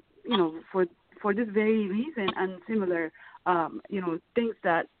very, for this very reason, and similar, things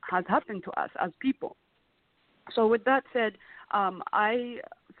that has happened to us as people. So with that said, I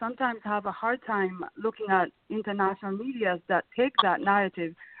sometimes have a hard time looking at international media that take that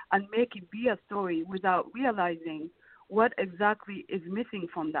narrative and make it be a story without realizing what exactly is missing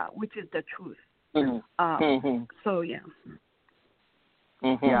from that, which is the truth. Mm-hmm. So, yeah.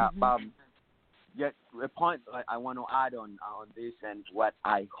 Mm-hmm. Yeah, a point I want to add on this, and what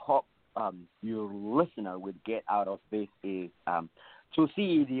I hope your listener would get out of this is to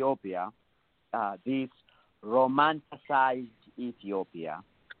see Ethiopia, this romanticized Ethiopia,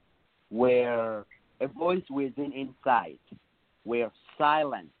 where a voice within inside were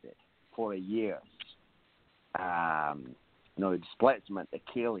silenced for years. Displacement, the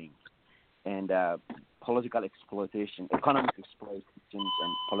killing, and political exploitation, economic exploitations,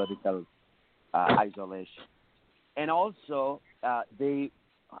 and political isolation. And also,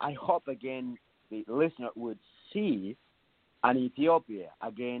 I hope, again, the listener would see an Ethiopia,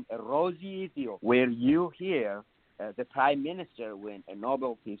 again, a rosy Ethiopia, where you hear the Prime Minister win a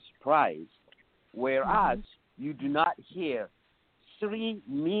Nobel Peace Prize, whereas you do not hear 3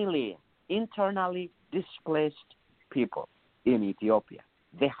 million internally displaced people in Ethiopia,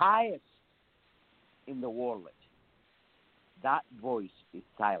 the highest in the world. That voice is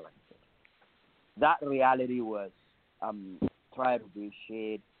silenced. That reality was tried to be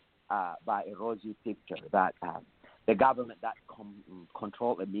shared by a rosy picture that the government that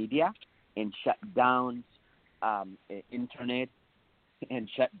control the media and shut down internet and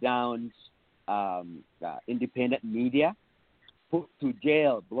shut down independent media, put to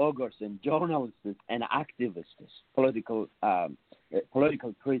jail bloggers and journalists and activists, political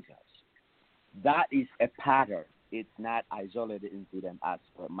prisoners. That is a pattern. It's not isolated incident, as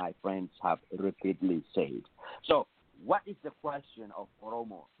my friends have repeatedly said. So, what is the question of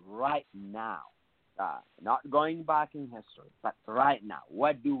Oromo right now? Not going back in history, but right now,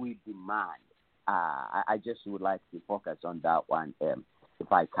 what do we demand? I just would like to focus on that one, if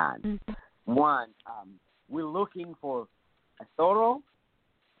I can. Mm-hmm. One, we're looking for a thorough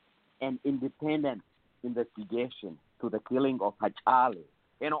and independent investigation to the killing of Hajjali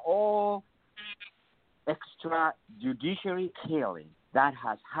and all extrajudiciary killing that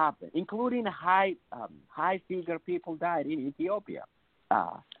has happened, including high figure people died in Ethiopia,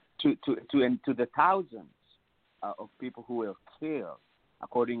 to the thousands of people who were killed,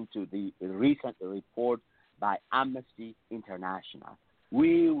 according to the recent report by Amnesty International.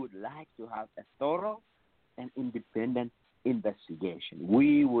 We would like to have a thorough and independent investigation.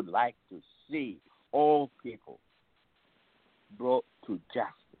 We would like to see all people brought to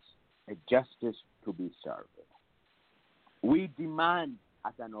justice, a justice to be served. We demand,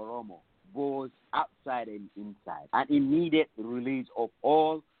 as an Oromo, both outside and inside, an immediate release of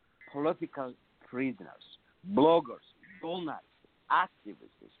all political prisoners, bloggers, journalists,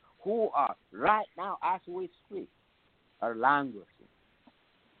 activists, who are right now, as we speak, are languishing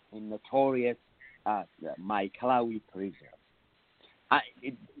in notorious Maikalawi prison.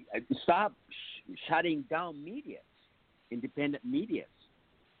 Stop shutting down medias, independent medias,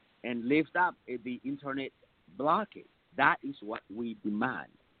 and lift up the internet blockade. That is what we demand.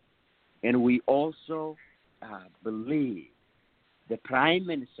 And we also believe the Prime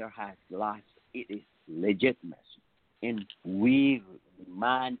Minister has lost its legitimacy. and we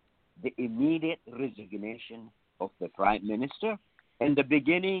demand the immediate resignation of the Prime Minister and the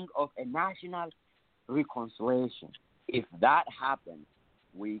beginning of a national reconciliation. If that happens,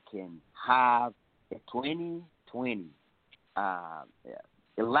 we can have a 2020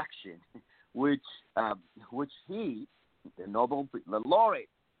 election, which he, the laureate,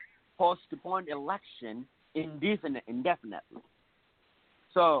 postponed election indefinitely.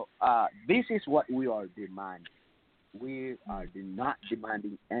 So this is what we are demanding. We are not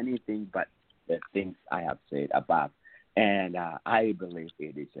demanding anything but the things I have said above. And I believe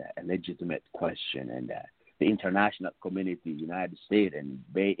it is a legitimate question, and the international community, United States and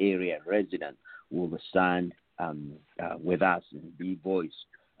Bay Area residents will stand with us and be voice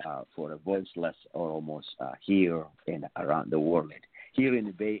for the voiceless Oromos here and around the world. Here in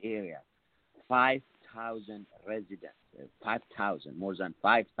the Bay Area, 5,000 residents, 5,000, more than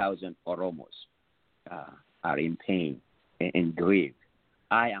 5,000 Oromos are in pain and grief.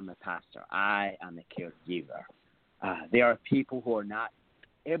 I am a pastor. I am a caregiver. There are people who are not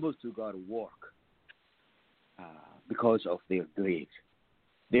able to go to work because of their grief.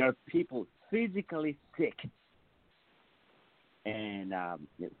 There are people physically sick and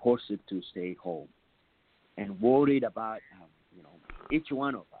forced to stay home and worried about, each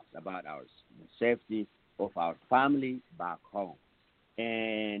one of us, about our safety of our family back home.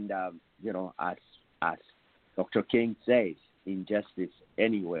 And, as Dr. King says, injustice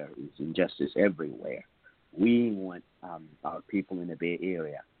anywhere is injustice everywhere. We want our people in the Bay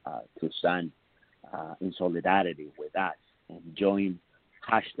Area to stand in solidarity with us and join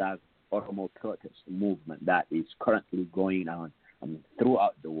hashtag Oromo protest movement that is currently going on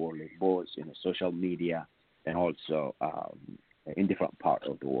throughout the world, both in social media and also in different parts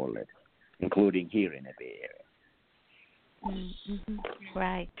of the world, including here in the Bay Area. Mm-hmm.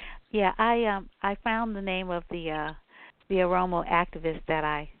 Right. Yeah, I found the name of the Oromo activist that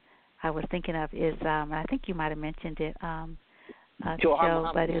I was thinking of is I think you might have mentioned it.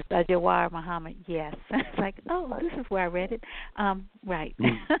 Jawahar but it's Jawahar Muhammad. Yes, it's like, oh, this is where I read it. Right.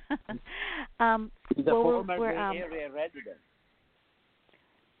 He's a former Bay Area resident.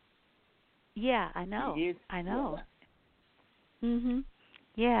 Yeah, I know. He is, I know. Yeah. Mhm.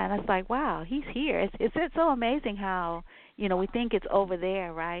 Yeah, and it's like, wow, he's here. It's so amazing how we think it's over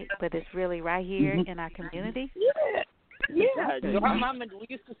there, right? But it's really right here in our community. Yeah. Jawahar Muhammad, we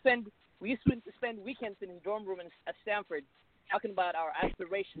used to spend weekends in his dorm room at Stanford, talking about our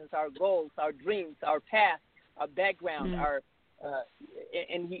aspirations, our goals, our dreams, our past, our background,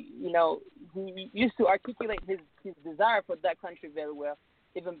 and he used to articulate his desire for that country very well,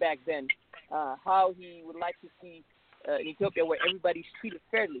 even back then. How he would like to see an Ethiopia where everybody's treated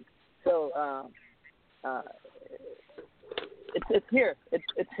fairly. So it's here.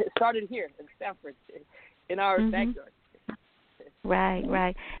 It started here in Stanford, in our backyard.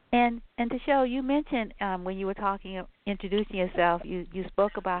 Right. And to show, you mentioned when you were introducing yourself, you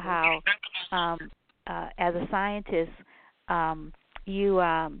spoke about how as a scientist you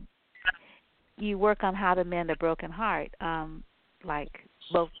work on how to mend a broken heart, like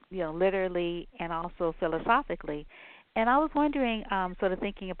both literally and also philosophically. And I was wondering, sort of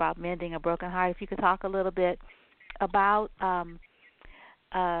thinking about mending a broken heart, if you could talk a little bit about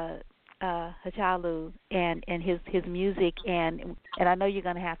Hachalu and his music, and I know you're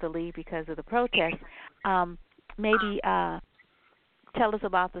going to have to leave because of the protest. Maybe tell us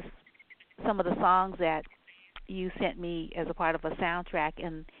about some of the songs that you sent me as a part of a soundtrack,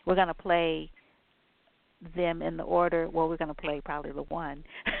 and we're going to play them in the order. Well, we're going to play probably the one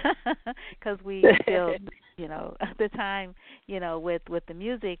because we feel the time with the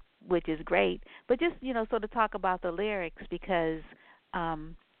music, which is great, but just sort of talk about the lyrics, because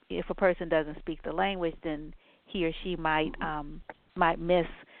if a person doesn't speak the language, then he or she might miss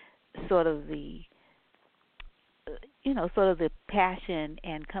sort of the the passion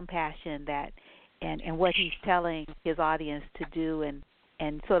and compassion that and what he's telling his audience to do,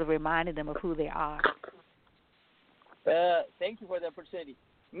 and sort of reminding them of who they are. Thank you for the opportunity.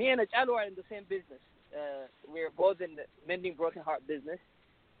 Me and Hachalu are in the same business. We're both in the mending broken heart business.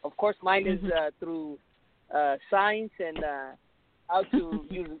 Of course, mine is through science and how to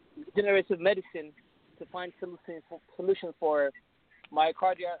use regenerative medicine to find solutions for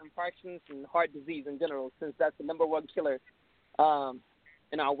myocardial infarctions and heart disease in general, since that's the number one killer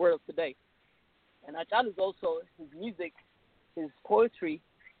in our world today. And Hachalu's also, his music, his poetry,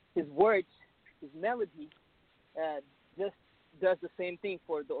 his words, his melody, just does the same thing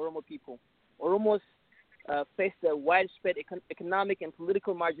for the Oromo people. Oromos face the widespread economic and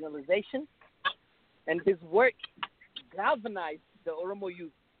political marginalization, and his work galvanized the Oromo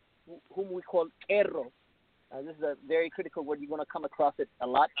youth, whom we call Ero, This is a very critical word. You're going to come across it a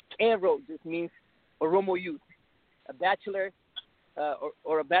lot. Ero just means Oromo youth, a bachelor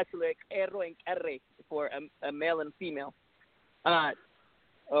or a bachelor. Ero and erre for a male and female.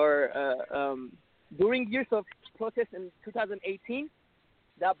 During years of protest in 2018,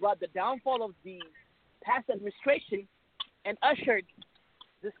 that brought the downfall of the past administration and ushered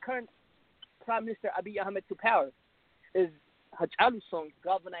this current Prime Minister Abiy Ahmed to power, is Hachalu song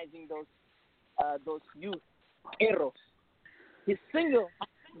galvanizing those youth, Eros. His single,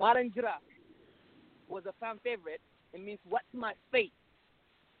 Maranjira, was a fan favorite. It means, what's my fate?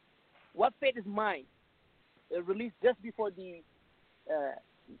 What fate is mine? It released just before the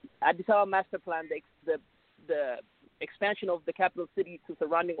Addis Ababa Master Plan, the expansion of the capital city to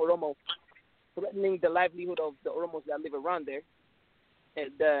surrounding Oromo, threatening the livelihood of the Oromos that live around there.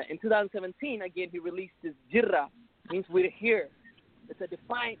 And in 2017, again, he released this Jirra, means we're here. It's a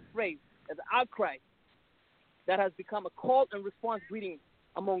defiant phrase, it's an outcry that has become a call and response greeting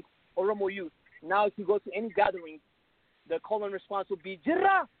among Oromo youth. Now, if you go to any gathering, the call and response will be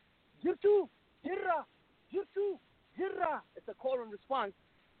Jirra, Jirtu, Jirra, Jirtu, Jirra. It's a call and response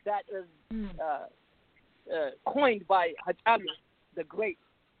that is coined by Hachalu, the great.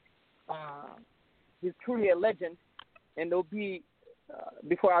 He's truly a legend, and it'll be,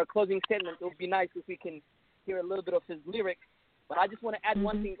 before our closing statement, it would be nice if we can hear a little bit of his lyrics. But I just want to add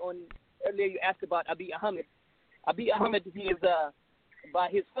one thing on. Earlier you asked about Abiy Ahmed. Abiy Ahmed, he is, by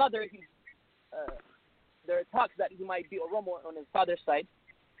his father, there are talks that he might be Oromo on his father's side.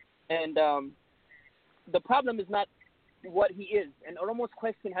 And the problem is not what he is. And Oromo's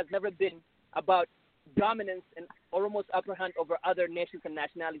question has never been about dominance and Oromo's upper hand over other nations and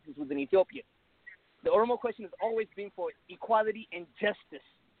nationalities within Ethiopia. The Oromo question has always been for equality and justice,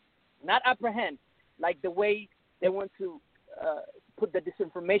 not upper hand, like the way they want to put the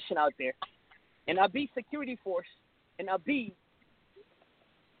disinformation out there. And Abiy security force and Abiy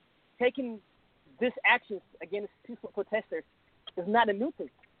taking this actions against peaceful protesters is not a new thing.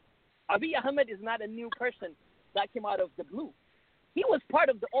 Abiy Ahmed is not a new person that came out of the blue. He was part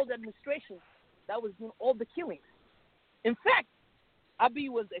of the old administration that was doing all the killings. In fact, Abiy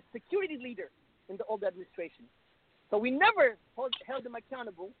was a security leader in the old administration. So we never held him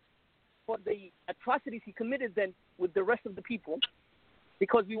accountable for the atrocities he committed then with the rest of the people,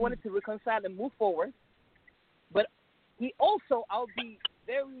 because we wanted to reconcile and move forward. But he also,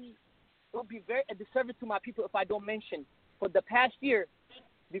 it would be very a disservice to my people if I don't mention, for the past year,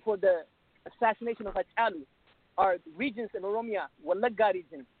 before the assassination of Hachalu, our regions in Oromia, Walaga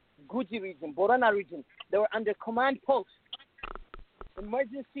region, Guji region, Borana region, they were under command post.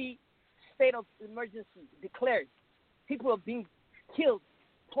 State of emergency declared. People are being killed,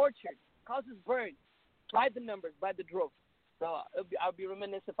 tortured, houses burned by the numbers, by the drove. So I'll be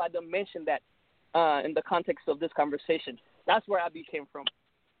remiss if I don't mention that in the context of this conversation. That's where Abiy came from.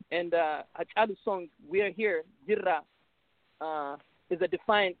 And Hachalu's song, We Are Here, Jirra, is a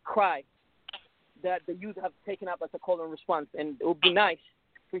defiant cry that the youth have taken up as a call and response. And it would be nice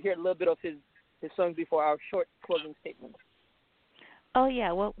to hear a little bit of his song before our short closing statement. Oh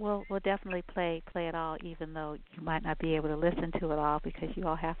yeah, we'll definitely play it all, even though you might not be able to listen to it all because you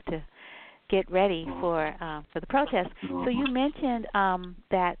all have to get ready for the protest. So you mentioned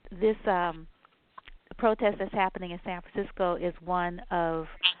that this protest that's happening in San Francisco is one of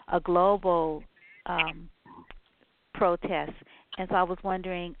a global protest, and so I was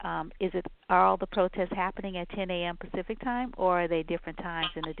wondering, are all the protests happening at 10 a.m. Pacific time, or are they different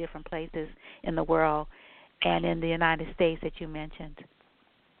times in the different places in the world? And in the United States that you mentioned?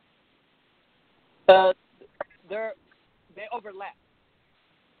 They overlap.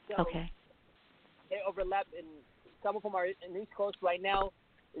 So okay. They overlap, and some of them are in the East Coast right now.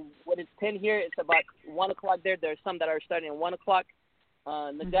 When it's 10 here, it's about 1 o'clock there. There are some that are starting at 1 o'clock.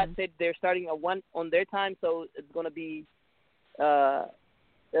 Najat said they're starting at 1 on their time, so it's going to be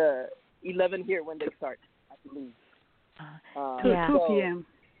 11 here when they start, I believe. 2 p.m.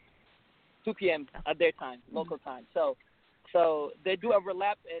 2 p.m. at their time, local time. So they do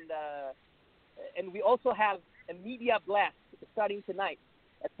overlap, and we also have a media blast starting tonight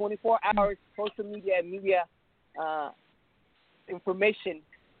at 24 hours, social media and media information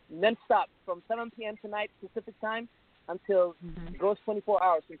nonstop from 7 p.m. tonight Pacific time until it goes 24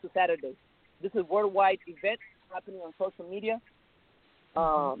 hours into Saturday. This is a worldwide event happening on social media.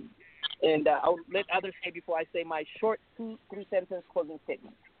 And I'll let others say before I say my short 2-3 sentence closing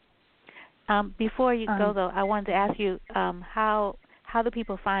statement. Before you go, though, I wanted to ask you how do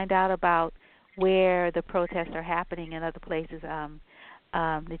people find out about where the protests are happening in other places?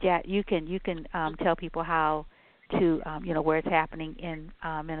 Najat, you can tell people how to where it's happening in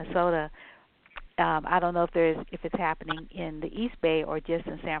Minnesota. I don't know if it's happening in the East Bay or just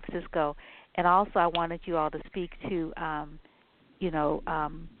in San Francisco. And also, I wanted you all to speak to,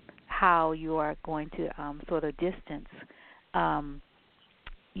 how you are going to sort of distance,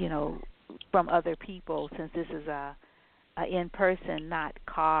 from other people, since this is a in-person, not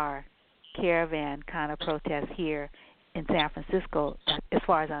car caravan kind of protest here in San Francisco, as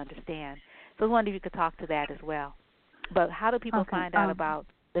far as I understand. So I wonder if you could talk to that as well. But how do people find out about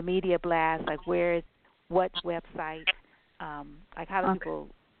the media blast? Like, what website? Like, how do people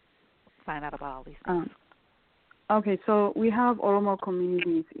find out about all these things? Okay, so we have Oromo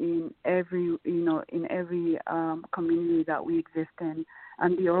communities in every community that we exist in,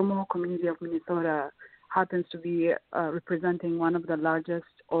 and the Oromo community of Minnesota happens to be representing one of the largest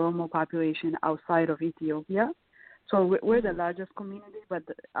Oromo population outside of Ethiopia. So we're the largest community, but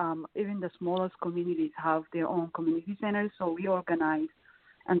even the smallest communities have their own community centers. So we organize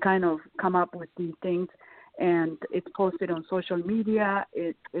and kind of come up with these things, and it's posted on social media.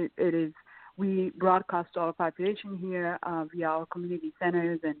 It is. We broadcast to our population here via our community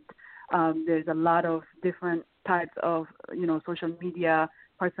centers, and there's a lot of different types of social media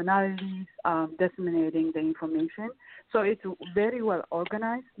personalities disseminating the information. So it's very well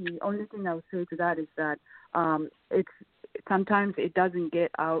organized. The only thing I would say to that is that sometimes it doesn't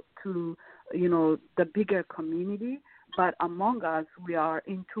get out to the bigger community, but among us we are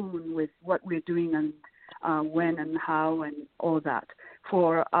in tune with what we're doing and when and how and all that.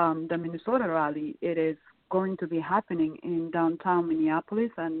 For the Minnesota rally, it is going to be happening in downtown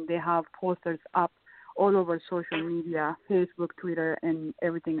Minneapolis, and they have posters up all over social media, Facebook, Twitter, and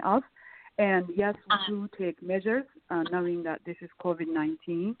everything else. And yes, we do take measures, knowing that this is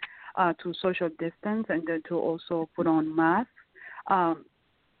COVID-19, to social distance and then to also put on masks.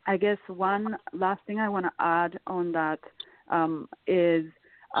 I guess one last thing I want to add on that is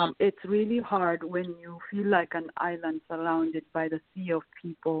it's really hard when you feel like an island surrounded by the sea of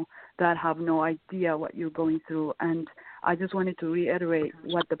people that have no idea what you're going through. And I just wanted to reiterate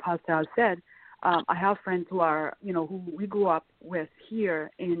what the pastor said. I have friends who are, who we grew up with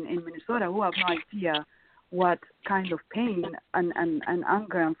here in Minnesota who have no idea what kind of pain and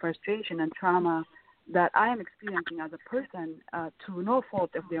anger and frustration and trauma that I am experiencing as a person to no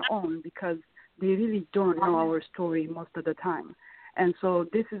fault of their own, because they really don't know our story most of the time. And so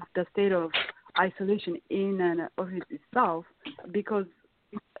this is the state of isolation in and of itself, because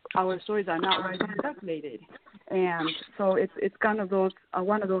our stories are not widely circulated. And so it's kind of those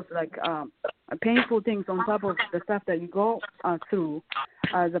one of those like painful things on top of the stuff that you go through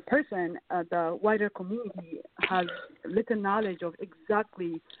as a person. The wider community has little knowledge of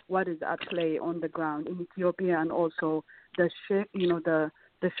exactly what is at play on the ground in Ethiopia, and also the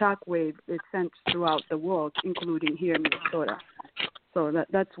shock wave is sent throughout the world, including here in Minnesota. So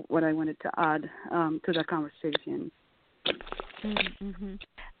that's what I wanted to add to the conversation. Mm-hmm.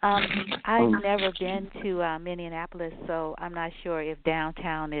 I've never been to Minneapolis, so I'm not sure if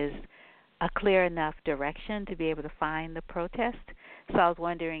downtown is a clear enough direction to be able to find the protest. So I was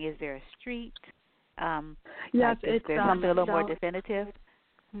wondering, is there a street? Yes, is there something a little more definitive?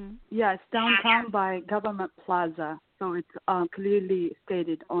 Yeah, it's downtown by Government Plaza. So it's clearly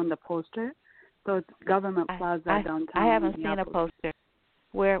stated on the poster. So it's Government Plaza downtown. I haven't seen a poster.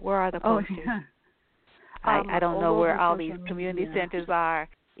 Where are the posters? Oh, yeah. I don't know where all these community media centers are.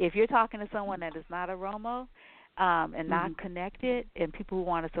 If you're talking to someone that is not a Romo and not connected, and people who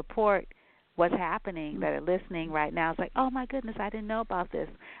want to support what's happening, that are listening right now, it's like, oh my goodness, I didn't know about this.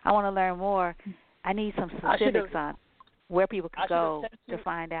 I want to learn more. I need some specifics on where people can go to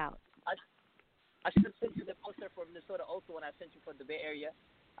find out. I should have sent you the poster for Minnesota also when I sent you for the Bay Area.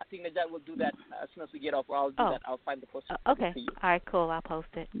 I think that will do that as soon as we get off, or I'll do that. I'll find the poster. Okay. All right, cool. I'll post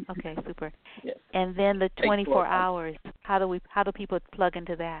it. Okay, super. Yes. And then the 24 hours, how do people plug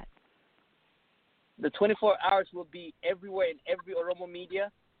into that? The 24 hours will be everywhere in every Oromo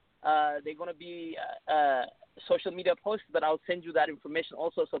media. They're going to be social media posts, but I'll send you that information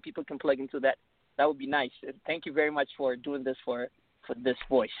also so people can plug into that. That would be nice. Thank you very much for doing this for this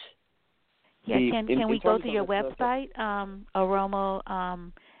voice. Yeah, can we go to your website,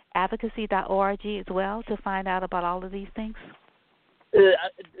 oromoadvocacy.org as well, to find out about all of these things?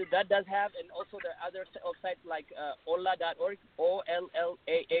 That does have, and also there are other sites like olla.org,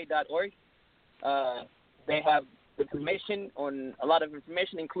 OLLAA.org. They have information on a lot of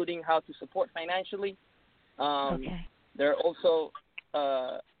information, including how to support financially. There are also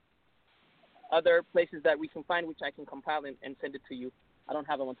other places that we can find, which I can compile and send it to you. I don't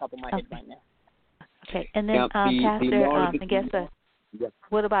have them on top of my head right now. Okay, and then Pastor,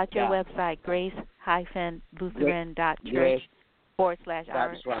 what about your website, grace-lutheran.church / That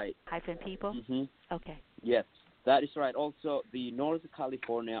our is right. hyphen people? Hmm. Okay. Yes, that is right. Also, the North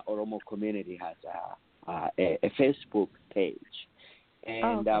California Oromo community has a Facebook page. Oh,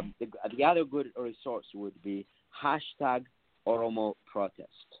 And okay. the other good resource would be hashtag Oromo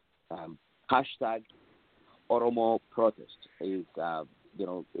protest. Hashtag Oromo protest is,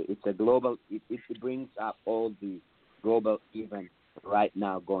 it's a global, it brings up all the global events right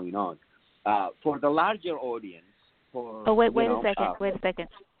now going on. For the larger audience, for, Oh, wait a second. Wait a second.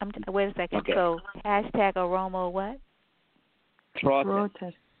 Wait a second. okay, So hashtag Oromo what? protest.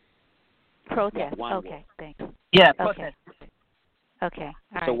 Protest. Protest. Yeah, one Okay, word. thanks. Yeah, Okay. protest. Okay.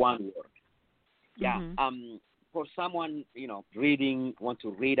 All So right. one word. Yeah. Mhm. For someone, want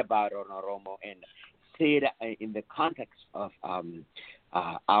to read about Oromo and see it in the context of our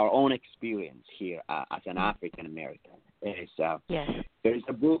own experience here as an African American. Yes. There is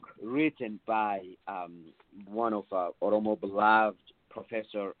a book written by one of Oromo beloved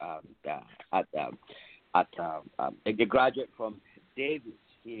professor a graduate from Davis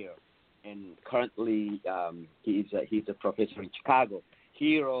here, and currently he's a professor in Chicago.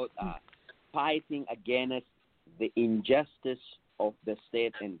 He wrote "Fighting Against the Injustice of the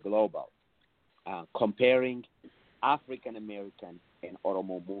State and Global," comparing African American and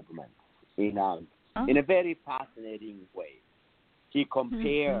Oromo movement in a very fascinating way. He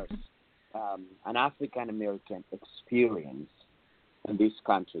compares an African American experience in this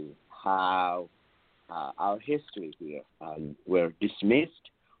country, how our history here were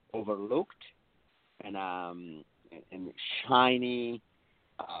dismissed, overlooked, and shiny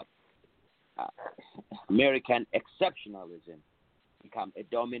American exceptionalism become a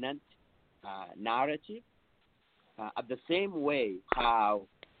dominant narrative. At the same way, how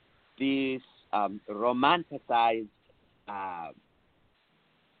this romanticized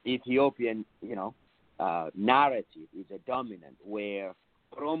Ethiopian, narrative is a dominant, where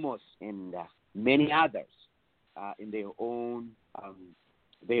Oromos and many others, in their own,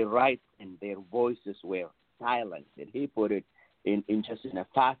 their rights and their voices were silenced. And he put it in a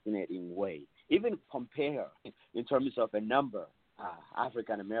fascinating way. Even compare in terms of a number,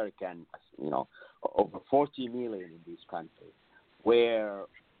 African American, over 40 million in this country, where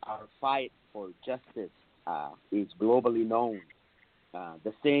our fight for justice is globally known.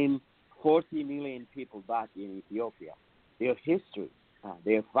 The same 40 million people back in Ethiopia, their history,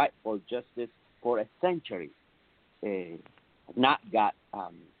 their fight for justice for a century, not got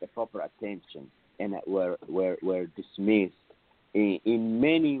the proper attention, and were dismissed. In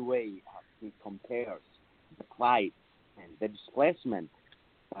many ways, he compares the plight and the displacement,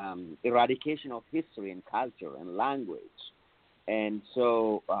 eradication of history and culture and language. And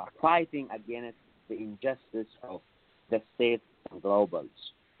so fighting against the injustice of the state and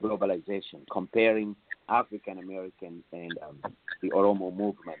globalization, comparing African American and the Oromo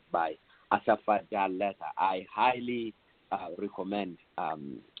movement by Asafat Jaleta. I highly recommend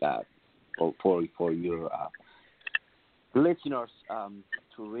for your listeners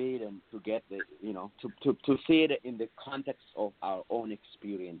to read and to get the to see it in the context of our own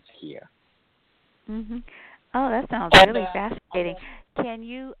experience here. Mhm. Oh, that sounds really fascinating. Can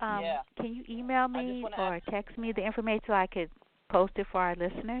you email me or text me the information so I could post it for our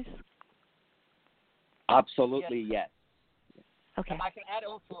listeners? Absolutely, yes. Okay. And I can add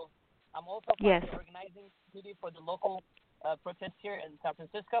also, I'm also part of the organizing committee for the local protest here in San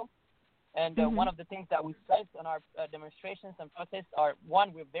Francisco. And one of the things that we stress on our demonstrations and protests are,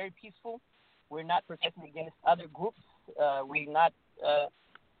 one, we're very peaceful. We're not protesting against other groups. We're not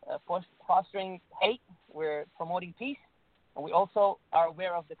fostering hate. We're promoting peace. And we also are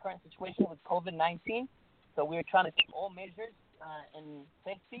aware of the current situation with COVID-19. So we're trying to take all measures in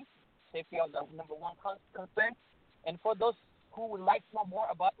safety. Safety is the number one concern. And for those who would like to know more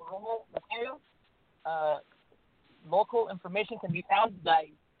about Oromo material, local information can be found by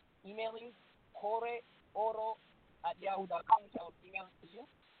emailing koreoro@yahoo.com, which I will email to you,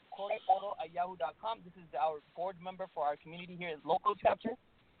 koreoro@yahoo.com. This is our board member for our community here at local chapter.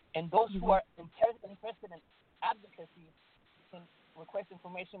 And those who are interested in advocacy can request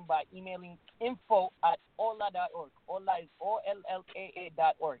information by emailing info@olla.org. Olla is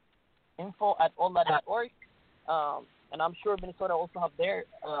OLLAA.org. Info@olla.org. And I'm sure Minnesota also have their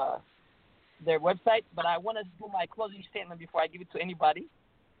website. But I want to do my closing statement before I give it to anybody.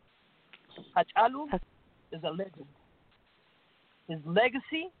 Hachalu is a legend. His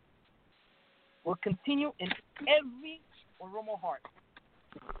legacy will continue in every Oromo heart.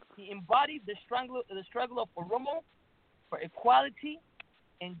 He embodied the struggle of Oromo for equality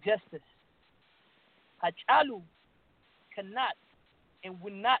and justice. Hachalu cannot and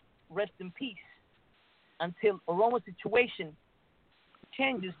will not rest in peace until Oromo's situation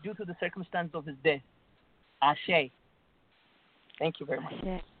changes due to the circumstance of his death. Ashe. Thank you very much.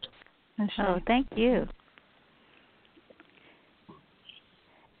 Oh, thank you.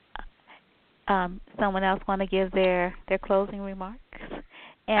 Someone else want to give their closing remarks?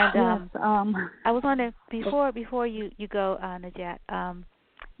 And yes, I was wondering before you go, Najat.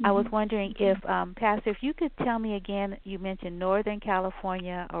 I was wondering if Pastor, if you could tell me again. You mentioned Northern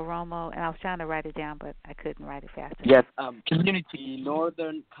California, Oromo, and I was trying to write it down, but I couldn't write it fast enough. Yes, community,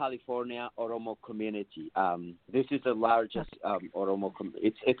 Northern California Oromo community. This is the largest Oromo.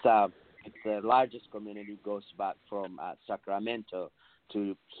 It's the largest community. Goes back from Sacramento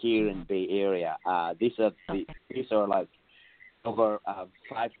to here in Bay Area. These are like over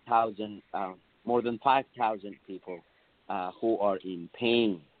 5,000, more than 5,000 people who are in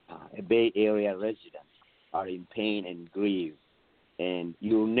pain. Bay Area residents are in pain and grief, and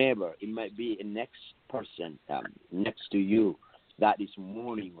it might be a next person next to you that is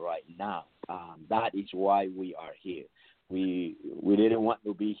mourning right now. That is why we are here. We didn't want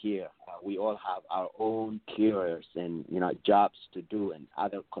to be here. We all have our own careers and jobs to do and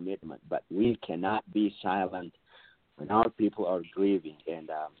other commitments, but we cannot be silent when our people are grieving. And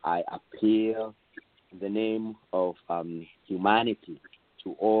I appeal in the name of humanity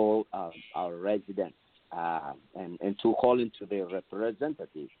to all our residents and to call into their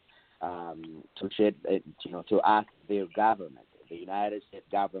representatives to ask their government. The United States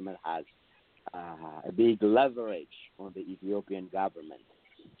government has a big leverage on the Ethiopian government.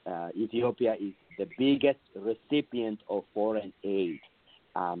 Ethiopia is the biggest recipient of foreign aid.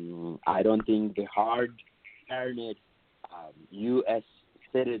 I don't think the hard-earned U.S.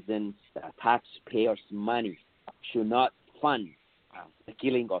 citizens, taxpayers' money should not fund the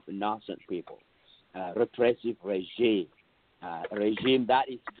killing of innocent people. Repressive regime that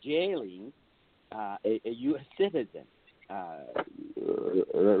is jailing a U.S. citizen,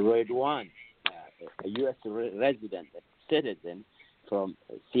 Redwan, a U.S. resident, a citizen from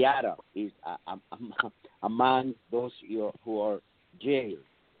Seattle, is among those who are jailed.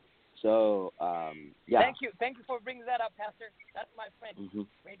 So, yeah. Thank you for bringing that up, Pastor. That's my friend.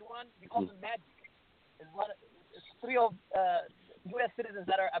 Redwan, we call him Magic. It's three of U.S. citizens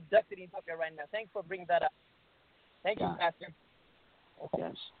that are abducted in Ethiopia right now. Thanks for bringing that up. Thank you, Pastor.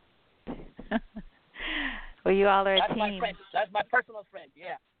 Yes. Well, you all are That's a team. My friend. That's my personal friend.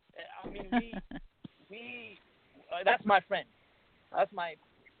 Yeah. I mean, we that's my friend. That's my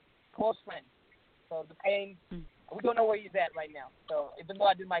close friend. So the pain, we don't know where he's at right now. So even though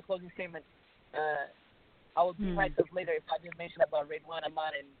I did my closing statement, I will do myself later if I did mention about Redwan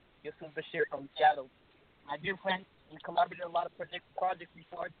Ahmad and Yusuf Bashir from Seattle. My dear friend, we collaborated on a lot of projects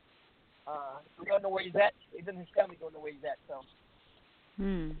before. We don't know where he's at. Even his family don't know where he's at. So,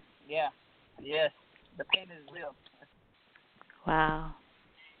 yeah, yes, the pain is real. Wow.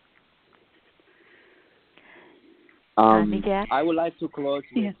 I would like to close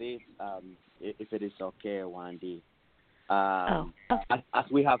with this, if it is okay, Wandy. As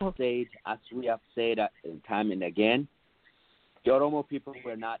we have said time and again, the Oromo people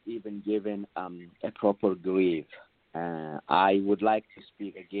were not even given a proper grief. I would like to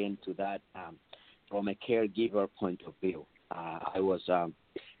speak again to that from a caregiver point of view. I was a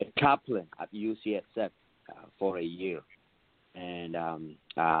chaplain at UCSF for a year, and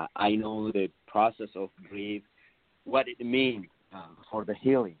I know the process of grief, what it means for the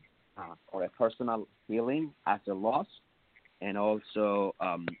healing, for a personal healing as a loss, and also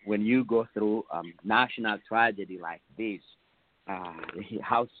when you go through national tragedy like this,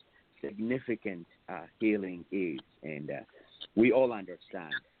 how significant healing is, and we all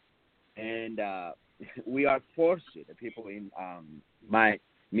understand. And we are forced, the people in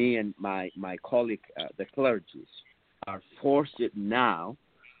me and my colleague, the clergies, are forced now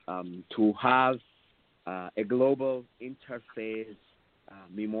to have a global interfaith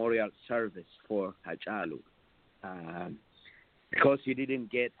memorial service for Hachalu because he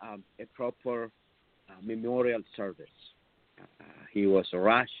didn't get a proper memorial service. He was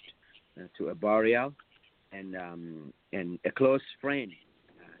rushed to a burial, and a close friend,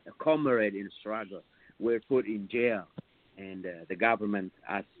 a comrade in struggle, were put in jail, and the government,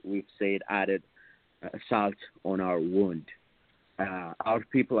 as we've said, added salt on our wound. Our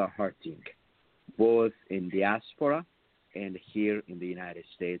people are hurting, both in diaspora and here in the United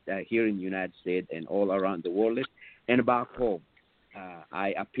States, and all around the world, and back home.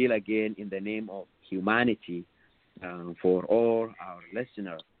 I appeal again in the name of humanity for all our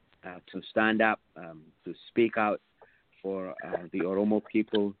listeners to stand up, to speak out for the Oromo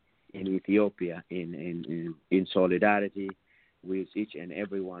people in Ethiopia in solidarity with each and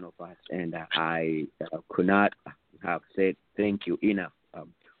every one of us. And I could not have said thank you enough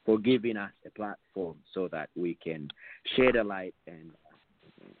for giving us a platform so that we can share the light and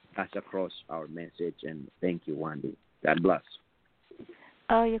pass across our message. And thank you, Wandy. God bless.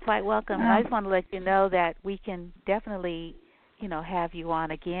 Oh, you're quite welcome. I just want to let you know that we can definitely, have you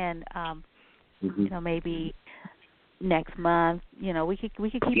on again. Maybe next month. We could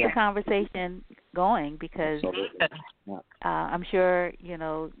keep the conversation going because I'm sure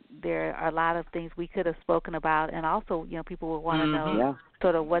there are a lot of things we could have spoken about, and also people will want to know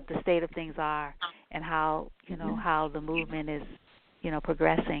sort of what the state of things are and how how the movement is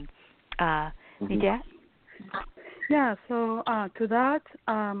progressing. Nijat? Yeah, so to that,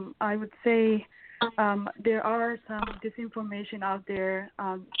 I would say there are some disinformation out there,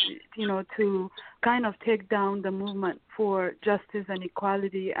 to kind of take down the movement for justice and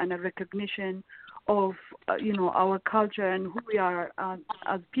equality and a recognition of, our culture and who we are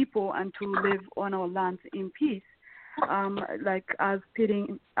as people, and to live on our lands in peace, like as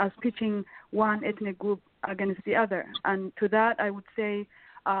pitching one ethnic group against the other. And to that, I would say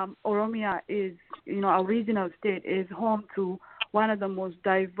Oromia is, our regional state is home to one of the most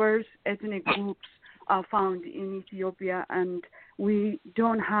diverse ethnic groups found in Ethiopia, and we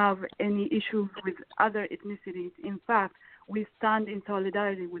don't have any issues with other ethnicities. In fact, we stand in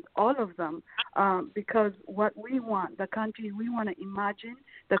solidarity with all of them because what we want, the country we want to imagine,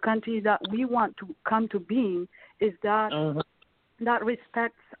 the country that we want to come to being, is that that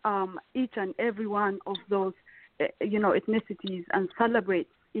respects each and every one of those ethnicities and celebrates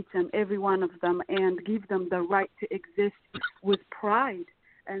each and every one of them and give them the right to exist with pride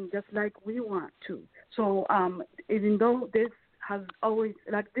and just like we want to. So even though this has always,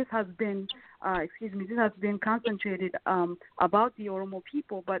 this has been concentrated about the Oromo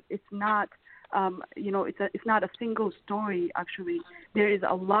people, but it's not, it's not a single story, actually. There is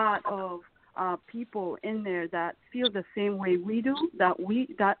a lot of people in there that feel the same way we do, that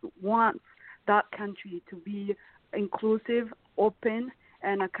want that country to be inclusive, open,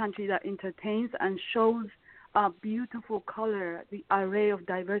 and a country that entertains and shows beautiful color, the array of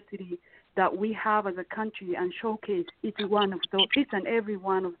diversity that we have as a country, and showcase each and every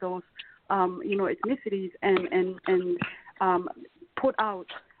one of those, ethnicities, and put out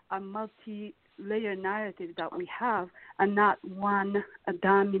a multi-layer narrative that we have, and not one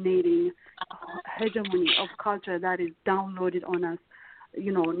dominating hegemony of culture that is downloaded on us,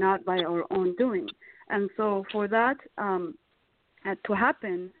 not by our own doing. And so for that to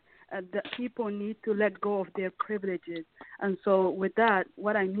happen, the people need to let go of their privileges. And so with that,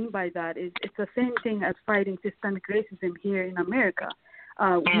 what I mean by that is it's the same thing as fighting systemic racism here in America.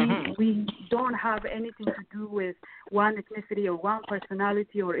 We don't have anything to do with one ethnicity or one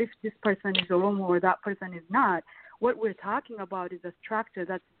personality, or if this person is Oromo or that person is not. What we're talking about is a structure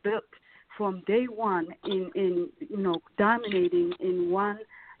that's built from day one in dominating in one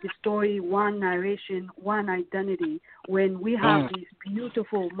story, one narration, one identity, when we have this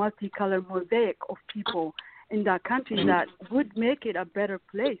beautiful multicolored mosaic of people in that country that would make it a better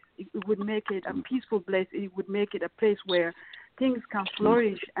place. It would make it a peaceful place. It would make it a place where things can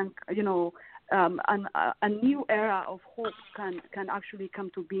flourish, and a new era of hope can actually come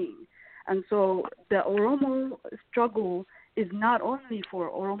to being. And so the Oromo struggle is not only for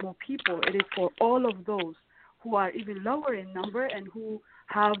Oromo people, it is for all of those who are even lower in number and who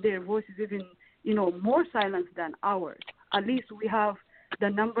have their voices even, more silenced than ours. At least we have the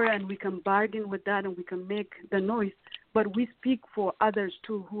number and we can bargain with that and we can make the noise, but we speak for others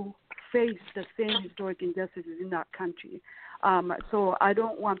too who face the same historic injustices in that country. So I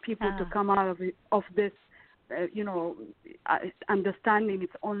don't want people to come out of this, understanding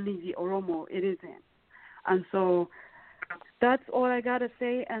it's only the Oromo. It isn't. And so that's all I got to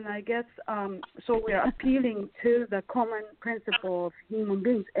say. And I guess, so we're appealing to the common principle of human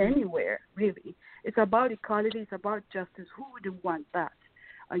beings anywhere, really. It's about equality. It's about justice. Who wouldn't want that?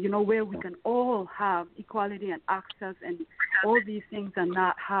 Where we can all have equality and access and all these things, and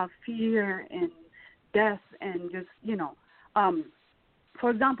not have fear and death and just, for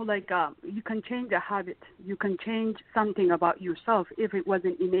example, you can change a habit. You can change something about yourself if it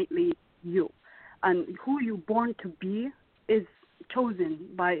wasn't innately you. And who you're born to be is chosen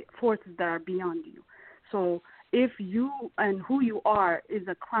by forces that are beyond you. So if you and who you are is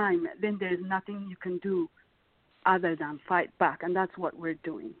a crime, then there's nothing you can do other than fight back, and that's what we're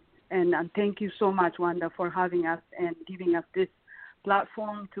doing. And thank you so much, Wanda, for having us and giving us this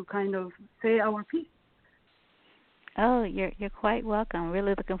platform to kind of say our piece. Oh, you're quite welcome.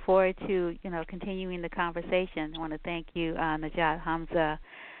 Really looking forward to continuing the conversation. I want to thank you, Najat Hamza,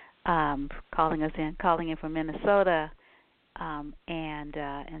 calling in from Minnesota, and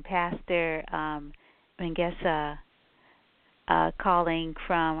Pastor Mengesa calling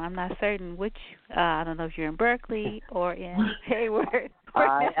from. I'm not certain which. I don't know if you're in Berkeley or in Hayward.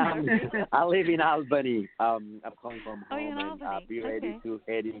 I live in Albany. I'm calling from home, in and Albany. be ready Okay. to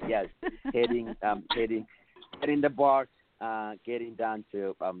heading the bar, getting down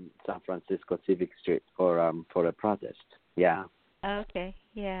to San Francisco Civic Street for a protest. Yeah. Okay.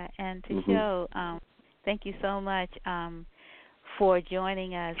 Yeah, and to show, thank you so much for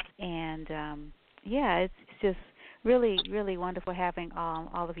joining us, and it's just really, really wonderful having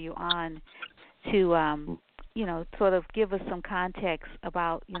all of you on to sort of give us some context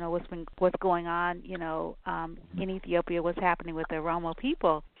about what's going on in Ethiopia, what's happening with the Oromo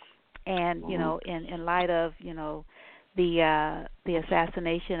people, and in light of the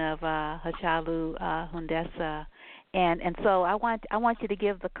assassination of Hachalu Hundessa, and so I want you to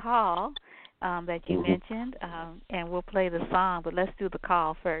give the call that you mentioned, and we'll play the song, but let's do the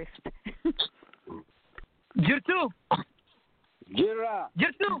call first. Jirtu. Jira.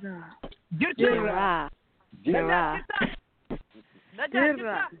 Jirtu. Jira. Jira. Jira.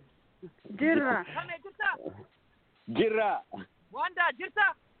 Jira. Jira. Wanda, Jirta.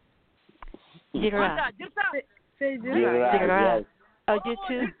 Jira. Wanda, Jirta. Say Jira. Jira. Jira. Yes. Oh,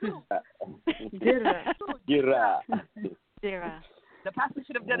 Jitu. Jira. Jira. Jira. The pastor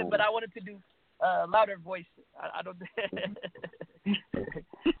should have done it, but I wanted to do louder voice. I don't.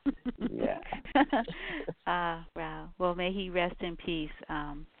 Yeah. Wow. Well, may he rest in peace.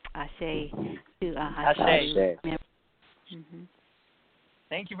 Ashe to Ashe. Mm-hmm.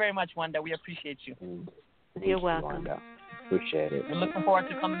 Thank you very much, Wanda. We appreciate you. Thank You're you, welcome. Wanda. Appreciate it. We're looking forward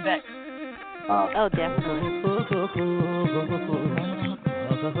to coming back. Oh, definitely.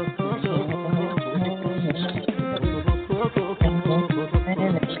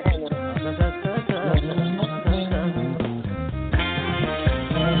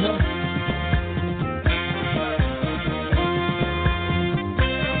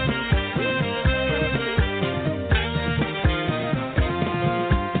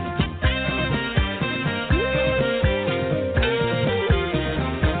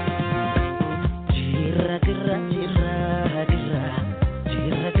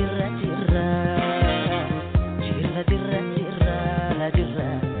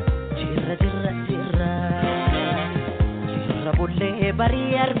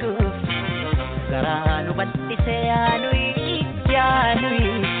 Bari arguuf garaa nu bal'ise yaanui yaa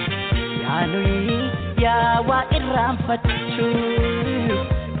waa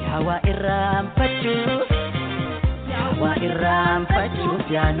irraanfachuuf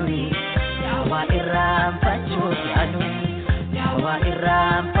yaanui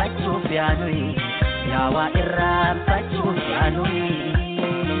yaa waa irraanfachuuf yaanui.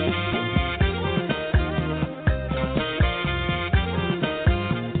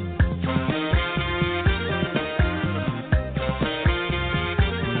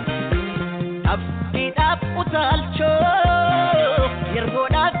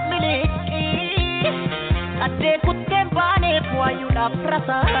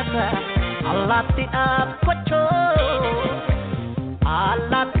 Prasasa alatti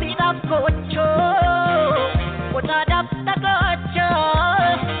apkocho odadap tagacha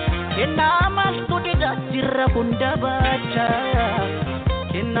inamas tudida jirra hunda bacha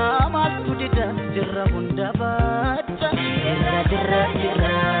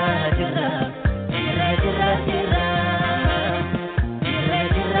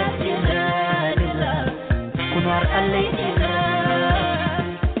kunar alle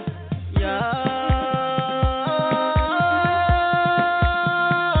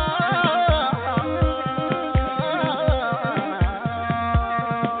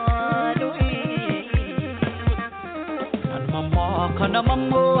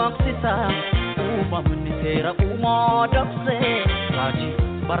Namammo aksisa umamni sera umadakse raji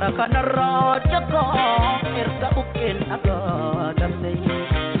barakana rajaka erga buken agadamse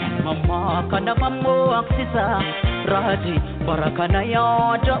mamma kana mammo aksisa raji barakana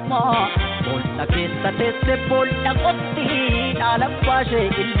yajama bolna kesate se bolna kotti alapashe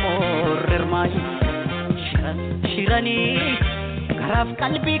ilmorrmai shirani garaf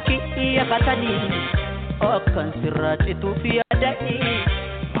kalbi ki yakatani akan sirrajitu fiadai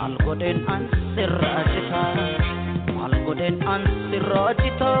malgoden an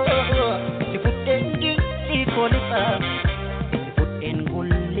sirrajita sifuten di kolita sifuten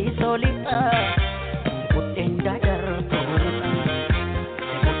gulli solita sifuten dadar kolita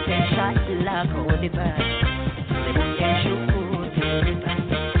sifuten shatla kolita sifuten shukutelita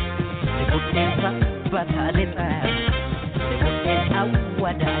sifuten sabbatalita sifuten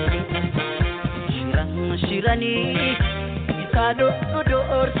awadalita shirani isado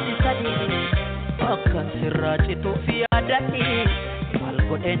orsi sadi akan sirrajitu fiada yaadadhi maal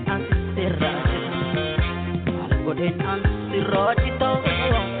godheen ansirraati maal godheen ansirraati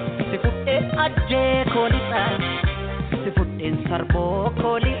si fudheen ajjee koolisa si fudheen sarboo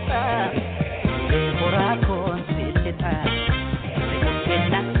koolisa horaa koon siilita si fudheen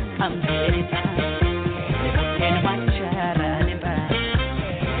naqamseelita si fudheen machaaraanita si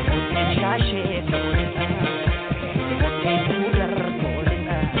fudheen shaashee koolisa si fudheen udar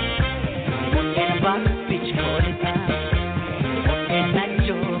koolisa si fudheen baambich koolisa si fudheen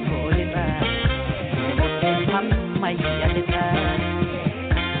nanjoo koolisa si fudheen hammayyalita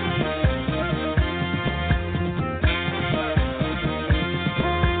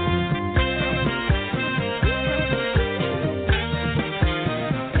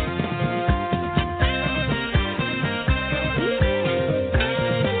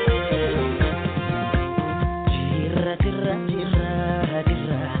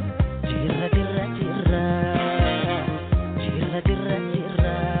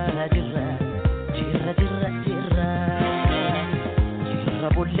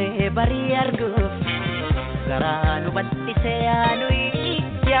bari arguf garanu battise yanui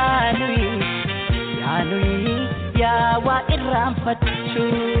ya wa irram fachu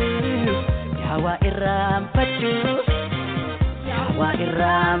ya wa irram fachu ya wa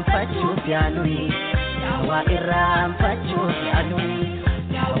irram fachu yanui ya wa irram fachu yanui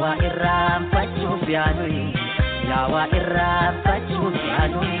ya wa irram fachu yanui ya wa irram fachu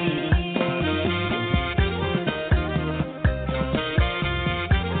yanui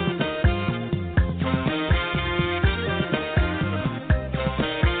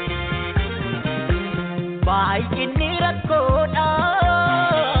baay'inni rakkoodha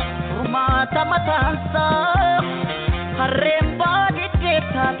furmaata mataansa harreen baadhiddee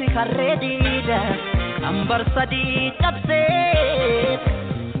taati harree diida qambar sadii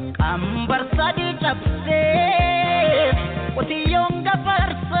cabsee qotiyyoon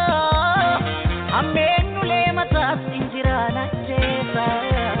gafarsa hammeennulee mataas injiraan ajjeesa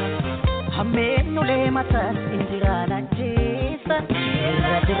hammeennulee mataas injiraan ajjeesa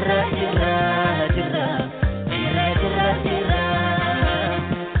dirra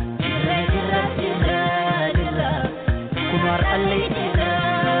kunar allayra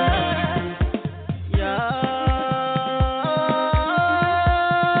ya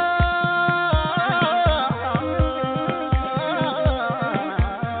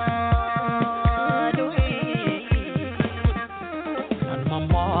nan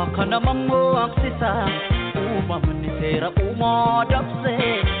mamma kana mammo aksisa umamni sera umadapse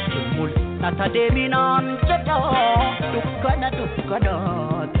nata deminan jada dukkana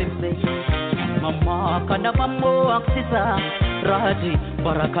timse mamma kana mammo aksisa raji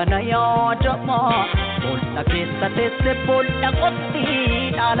barakana yadama bolna kessa tesse bolna qotti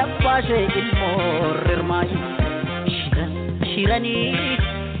ala pashe ilmorrmai shirani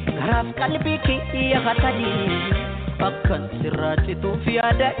garaf qalbi ki yakatani bakkan sirrachi tu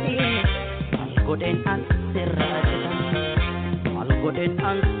fiadai algoden an sirrachi godhen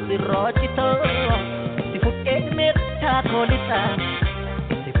ansirrachita si fudhen metta kolita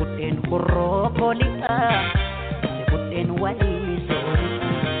si fudhen kurro kolita si fudhen wali solita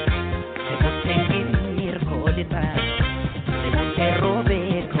si fudhen innir kolita si fudhen robe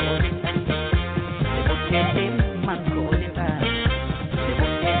kolita si fudhen dimman kolita si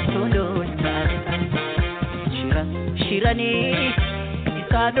fudhen sulun kalita shirani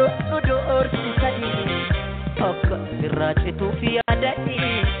isa do orsisani akka sirrachi tu fiadai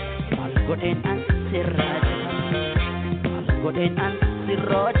mal godhen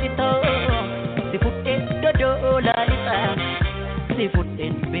ansirrachita si fudhen dodolalita si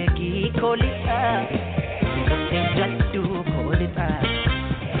fudhen begi kolita si fudhen jaddu kolita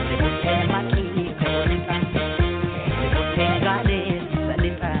si fudhen maki kolita si fudhen gales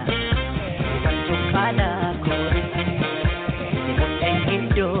salita si fudhen kala kolita si fudhen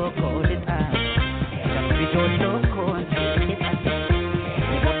indo kolita Dolo kolita,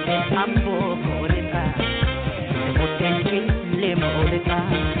 ambo kolita, sebutin kile molita,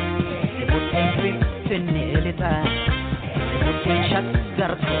 sebutin finelita, sebutin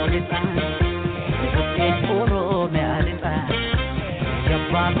shakar kolita, sebutin oro mealita,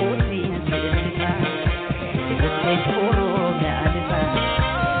 jabba kotin selita, sebutin oro mealita,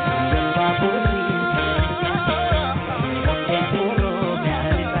 jabba kotin selita, sebutin oro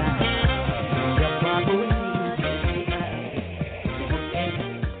mealita, jabba kotin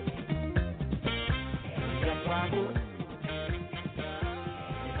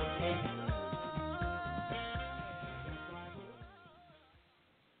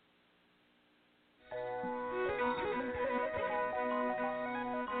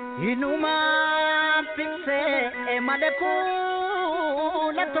Inuma fikse maleku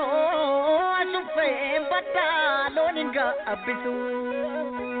lato asufe bata loninga abisu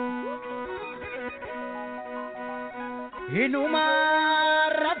inuma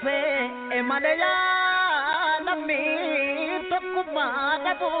rafe malaya nami tokuma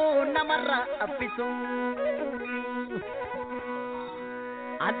gabu namara abisu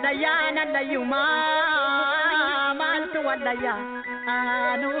adaya nadayuma mantu adaya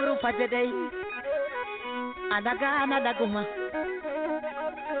nuru fajadai adagana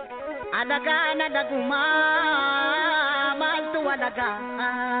daguma mantu adaga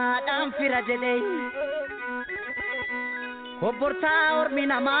dam firajadai oborta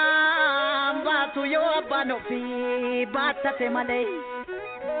ormina batu yo abano fi batate malay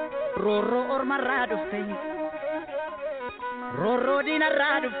roro ormarado fe roro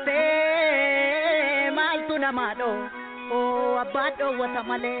dinarado fe maltu namado o abado wata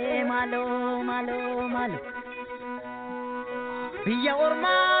male malo biya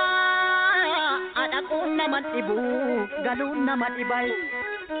orma adakun naman ibu galun naman ibay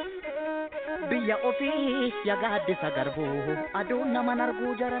biya ofi yagadde sagarbo adun naman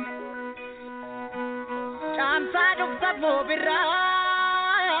argu jaran chamsa dukta mo birra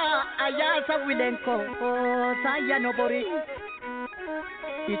aya sawilenko saya no bori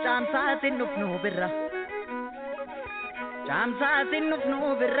chamsa tinuk no birra chamsa tinuk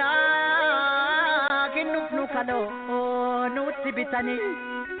no birra kinuk no kalo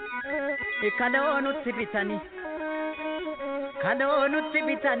nuti bitani kalo nuti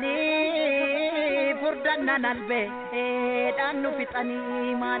bitani furdanna nalbe danu fitani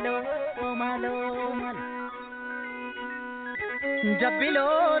malo jabilo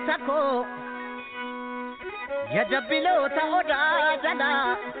tako ya jabilo ta oda jala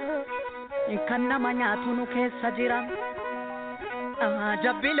kanna manya tunu ke sajira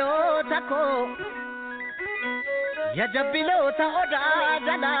jabilo tako ya jabilo ta oda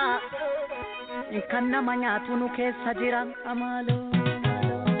jala kanna manya tunu ke sajira amalo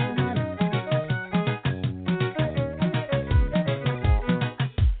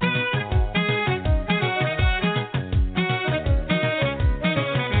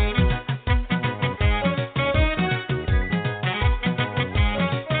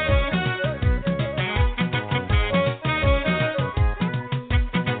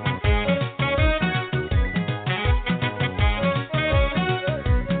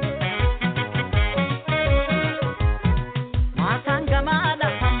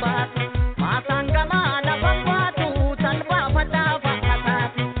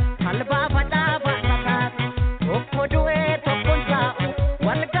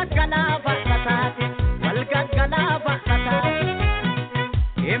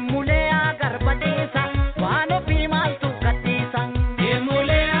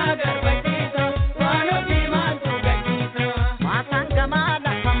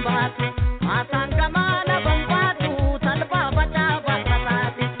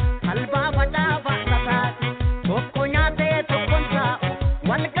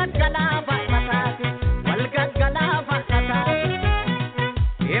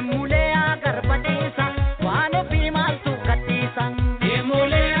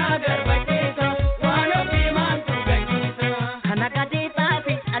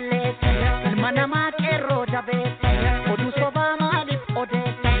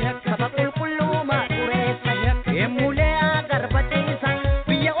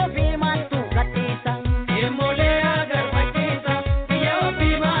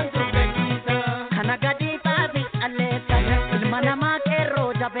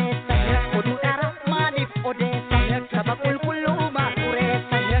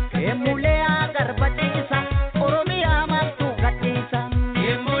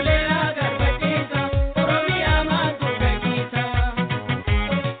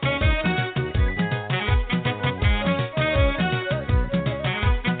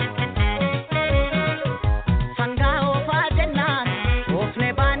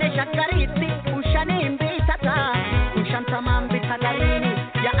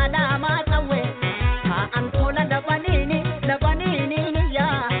Antola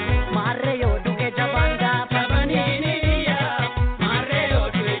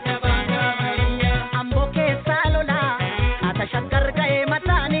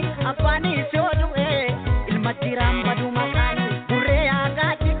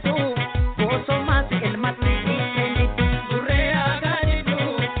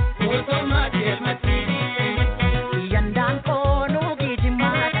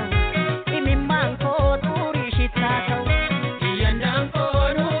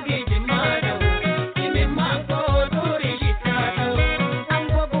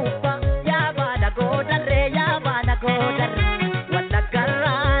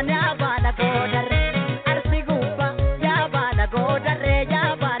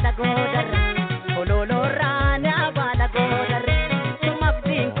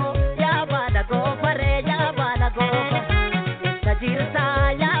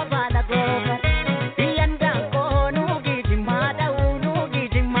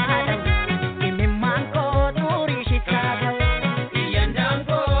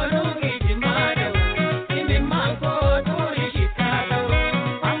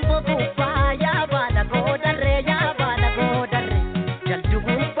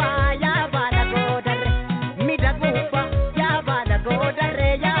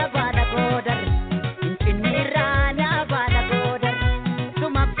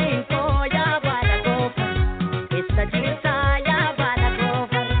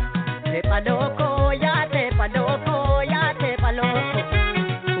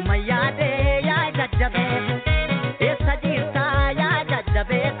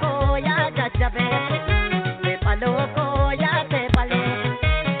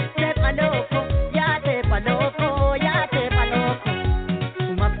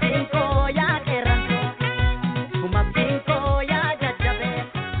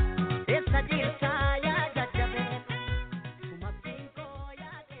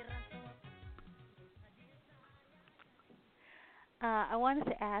wanted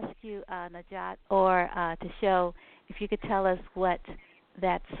to ask you, Najat, or to show if you could tell us what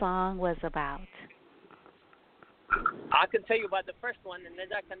that song was about. I can tell you about the first one, and then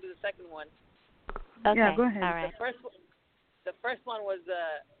I can do the second one. Okay. Yeah, go ahead. All right. The first one was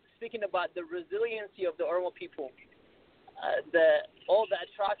speaking about the resiliency of the Oromo people, all the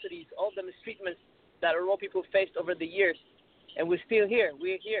atrocities, all the mistreatments that Oromo people faced over the years, and we're still here.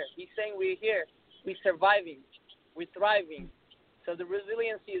 We're here. He's saying we're here. We're surviving. We're thriving. So the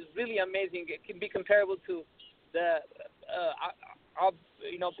resiliency is really amazing. It can be comparable to the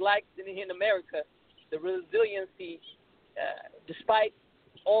blacks in America. The resiliency, despite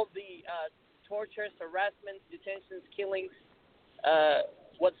all the tortures, harassment, detentions, killings,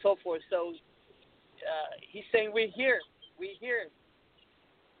 what so forth. So he's saying we're here. We're here.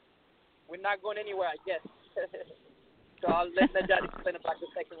 We're not going anywhere, I guess. So I'll let Najat explain about the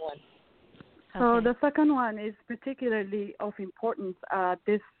second one. So Okay. the second one is particularly of importance at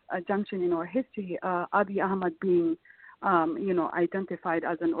this junction in our history. Abiy Ahmed being, identified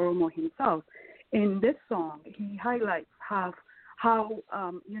as an Oromo himself. In this song, he highlights how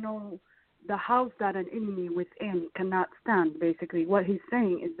the house that an enemy within cannot stand. Basically, what he's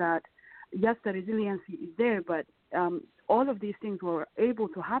saying is that yes, the resiliency is there, but all of these things were able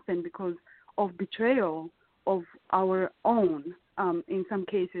to happen because of betrayal of our own. In some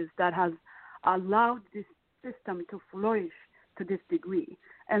cases, that has allowed this system to flourish to this degree,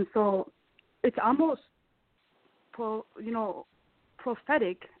 and so it's almost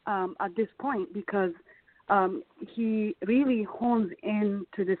prophetic at this point because he really hones in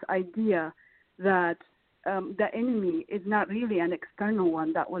to this idea that the enemy is not really an external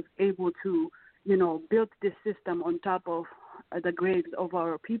one that was able to, build this system on top of the graves of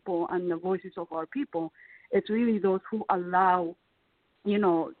our people and the voices of our people. It's really those who allow,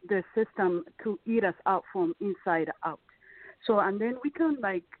 the system to eat us out from inside out. So, and then we can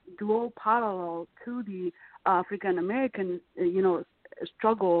draw parallel to the African American,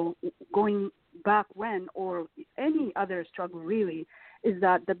 struggle going back when, or any other struggle really, is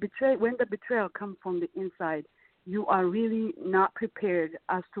that when the betrayal comes from the inside, you are really not prepared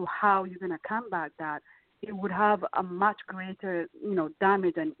as to how you're going to combat that. It would have a much greater,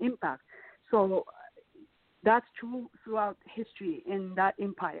 damage and impact. So that's true throughout history in that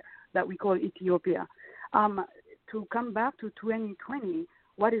empire that we call Ethiopia. To come back to 2020,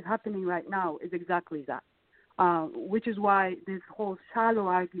 what is happening right now is exactly that. Which is why this whole shallow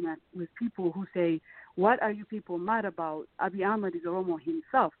argument with people who say, what are you people mad about? Abiy Ahmed is Oromo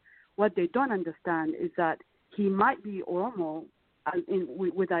himself. What they don't understand is that he might be Oromo as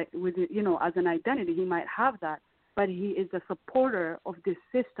an identity. He might have that, but he is a supporter of this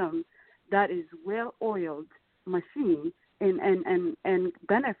system that is well-oiled machine and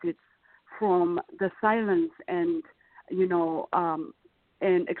benefits from the silence and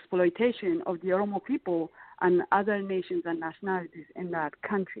exploitation of the Oromo people and other nations and nationalities in that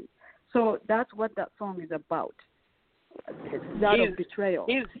country. So that's what that song is about. That of betrayal.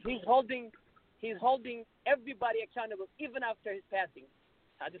 He's holding everybody accountable, even after his passing.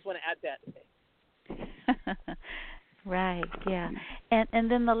 I just want to add that. Right. Yeah. And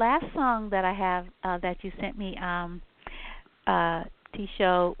then the last song that I have that you sent me,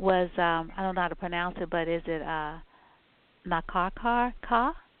 Tisho, was I don't know how to pronounce it, but is it Nakarkar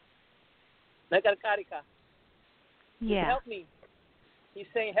Ka? Nakarkarika. Yeah. Help me. He's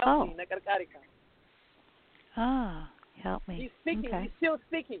saying, help me, Nakarkarika. Ah, help me. He's speaking. Okay. He's still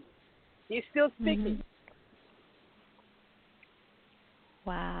speaking. He's still speaking. Mm-hmm.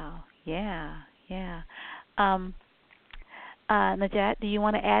 Wow. Yeah. Yeah. Najat, do you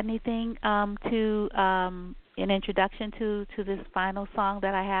want to add anything to an introduction to this final song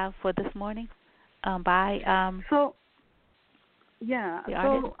that I have for this morning by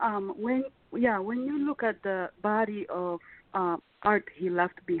when you look at the body of art he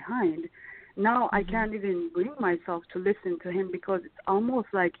left behind, now I can't even bring myself to listen to him because it's almost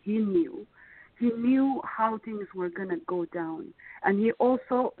like he knew how things were going to go down. And he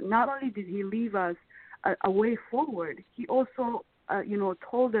also, not only did he leave us a way forward, he also,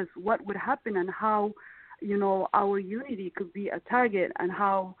 told us what would happen and how, our unity could be a target and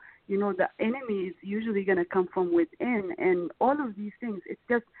how, the enemy is usually going to come from within. And all of these things, it's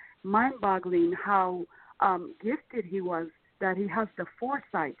just mind-boggling how gifted he was, that he has the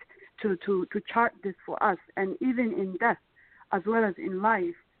foresight to chart this for us. And even in death, as well as in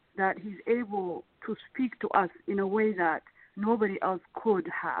life, that he's able to speak to us in a way that nobody else could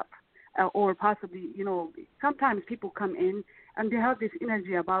have. Or possibly, sometimes people come in and they have this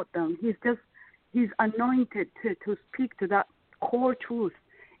energy about them. He's anointed to speak to that core truth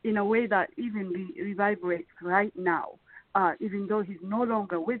in a way that even reverberates right now. even though he's no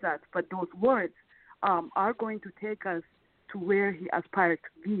longer with us, but those words are going to take us to where he aspired to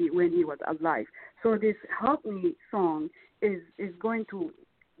be when he was alive. So this Help Me song is going to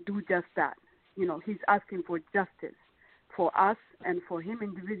do just that. You know, he's asking for justice for us and for him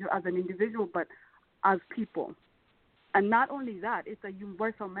as an individual, but as people. And not only that, it's a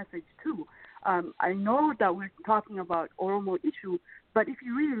universal message too. I know that we're talking about Oromo issue, but if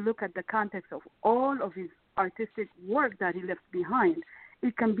you really look at the context of all of his artistic work that he left behind,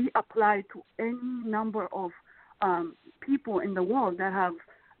 it can be applied to any number of people in the world that have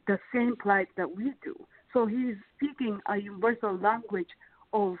the same plight that we do. So he's speaking a universal language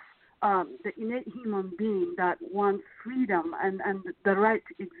of the innate human being that wants freedom and the right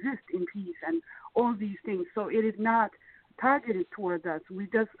to exist in peace and all these things. So it is not targeted towards us. We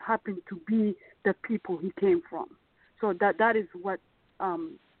just happen to be the people he came from. So that is what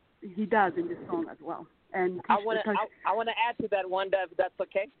he does in this song as well. And I want to add to that, Wanda, if that's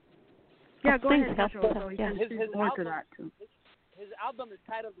okay. Yeah, go ahead. So his album is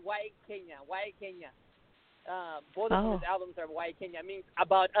titled Why Kenya. Both of his albums are Why Kenya. It means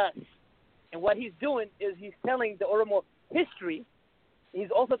about us. And what he's doing is he's telling the Oromo history.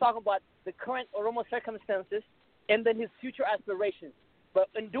 He's also talking about the current Oromo circumstances and then his future aspirations. But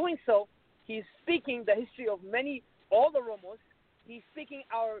in doing so, he's speaking the history of all the Oromos. He's speaking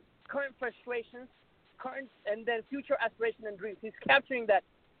our current frustrations, and then future aspirations and dreams. He's capturing that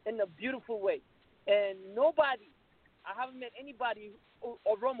in a beautiful way. And I haven't met anybody,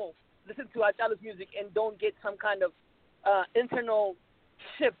 Oromo, listen to Achalu's music and don't get some kind of internal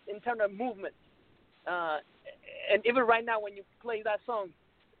shift, internal movement. And even right now when you play that song,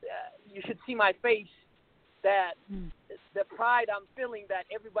 you should see my face, that the pride I'm feeling that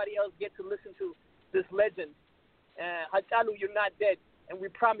everybody else gets to listen to this legend. Achalu, you're not dead, and we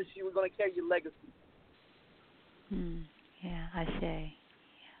promise you we're going to carry your legacy. Yeah, I say.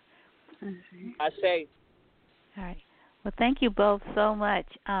 All right. Well, thank you both so much.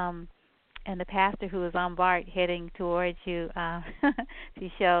 And the pastor who is on BART heading towards you to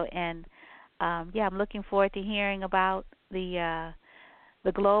show. And, I'm looking forward to hearing about the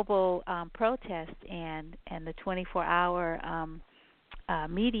global protest and the 24-hour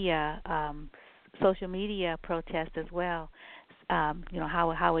media, social media protest as well.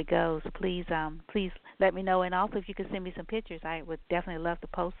 How it goes. Please let me know, and also if you could send me some pictures, I would definitely love to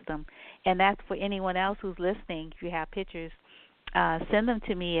post them. And that's for anyone else who's listening. If you have pictures, send them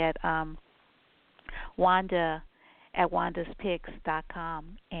to me at Wanda at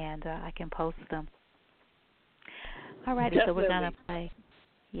wandaspics.com, and I can post them. All righty, so we're gonna play.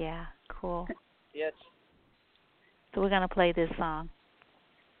 Yeah, cool. Yes. So we're gonna play this song.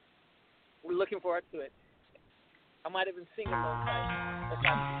 We're looking forward to it. I might even sing alongside.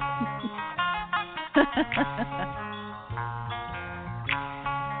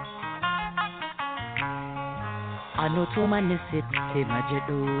 Anutu manisitti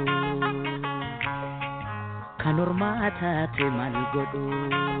majedhu kanurmaataati mal godhu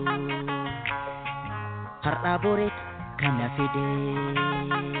har'a boreet kana fide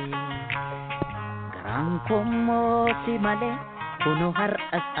garaan kommoo si malee kunu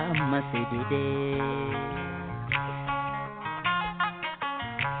har'as amma si didee.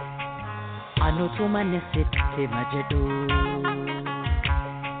 Anutu manisitti majedhu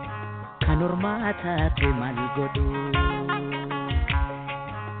kanurmaataati mal godhu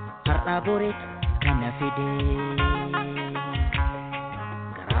har'a boreet kana fide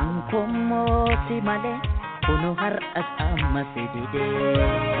garaan kommoo si malee kunu har'as amma si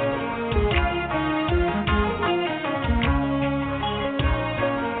didee.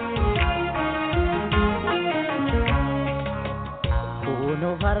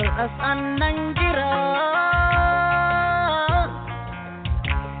 Kuno har'as annan jira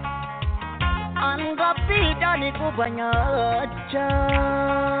angappiidhaan kubanyacha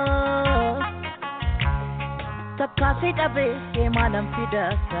takkaasi dhabee maalan fida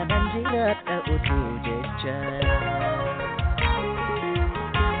kanan jiraadha utuu jecha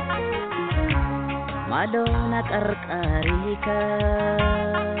maaloo na qarqaariika.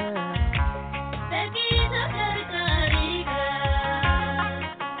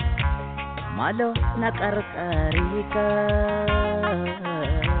 Malo na karkarika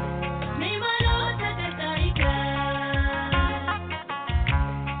Ni malo na karkarika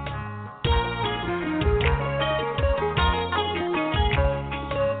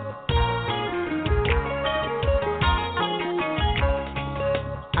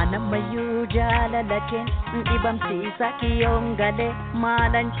Anamayu jalalakin ibam sisa kiyong gale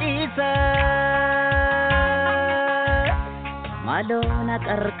malanchisa Malo na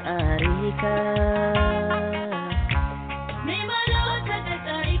karkarika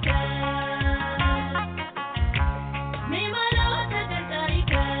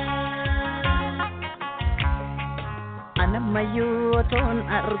Atammayyuu otoon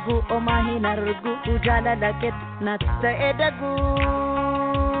argu omaa hin argu jaalala kee natti ta'e dagu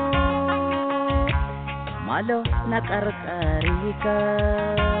maaloo na qarqaariika.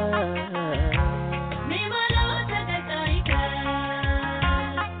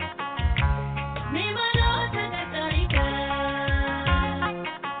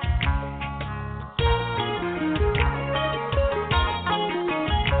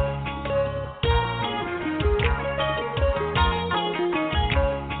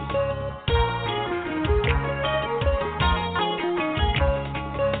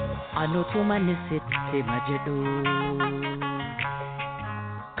 Anutuma sitti majedhu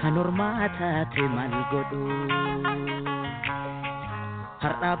kan ormaa taate maal godhu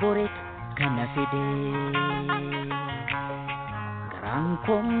har'aa boreet kana fide garaan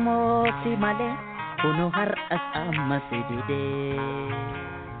kommoo si malee kunoo har'as amma si dide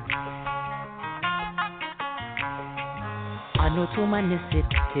anutuma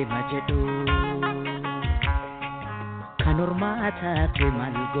sitti majedhu kan ormaa taate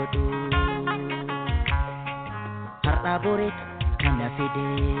maal godhu har'aa boreet kana fide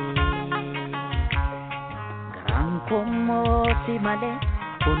garaan kommoo si malee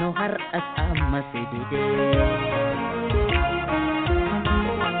kunoo har'as amma si dide.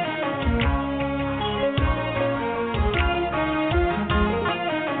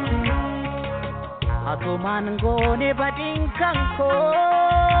 Atumaan goone badiin kan koo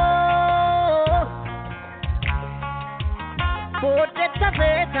booddee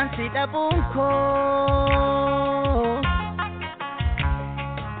tafee kan si dhabuun koo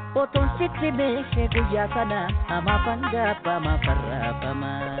otoon sitti beekee guyyaa kana amaafan gaabama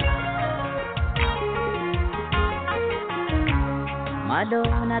farraafama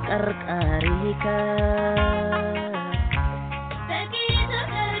maaloo na qarqaariika.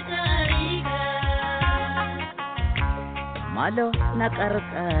 Maaloo na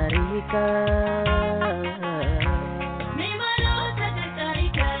qarqaariika.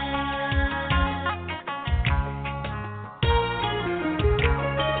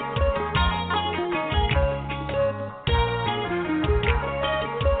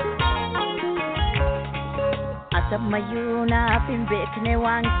 Atammayyuu naaf hin beekne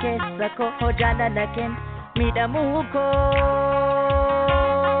waan keessa koo jaalala keen miidhamuu koo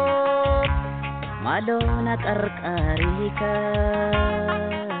maaloo na qarqaariika.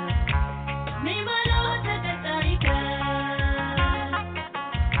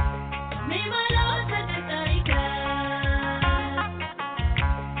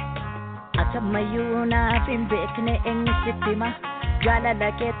 Atammayyuu naaf hin beekne eenyutti hima jaalala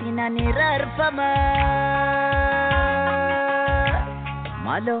keetiin ani rarfama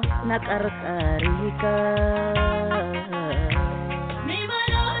maaloo na qarqaariika.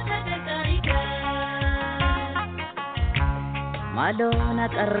 Maaloo na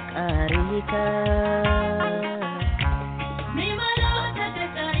qarqaariika.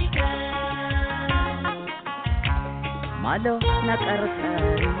 Maaloo na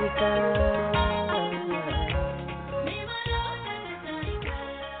qarqaariika.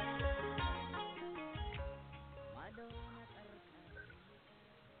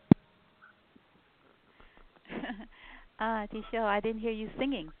 Tisho, I didn't hear you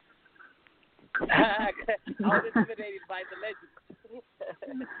singing. I was intimidated by the legend.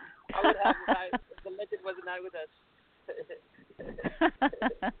 I would have if the legend was not with us.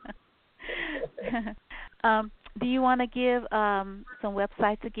 Do you want to give some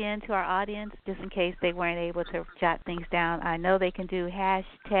websites again to our audience, just in case they weren't able to jot things down? I know they can do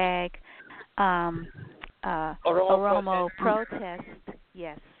hashtag Oromo protest.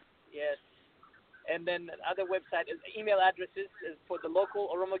 Yes. Yes. And then other website is email addresses is for the local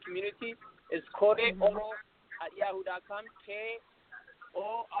Oromo community is koreoro@yahoo.com.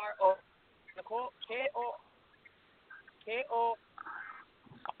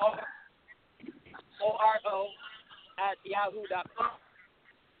 KORO@yahoo.com.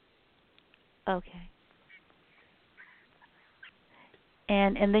 Okay.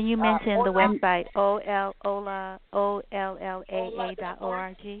 And then you mentioned the website OLLAA.org.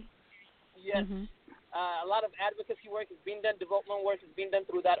 Yes. Mm-hmm. A lot of advocacy work is being done, development work is being done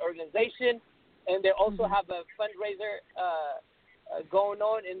through that organization, and they also have a fundraiser going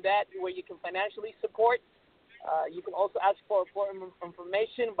on in that where you can financially support. You can also ask for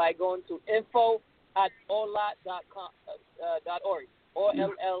information by going to info@olla.com .org,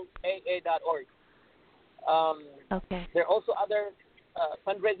 OLLAA.org. Okay. There are also other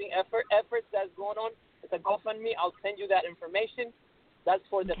fundraising efforts that's going on. It's a GoFundMe. I'll send you that information. That's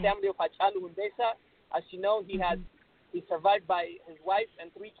for the family of Hachalu Hundesa. As you know, he's survived by his wife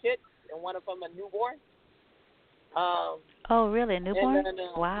and 3 kids, and one of them a newborn. Oh, really? A newborn? And then,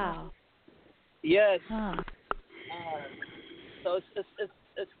 Wow. yes. Huh. So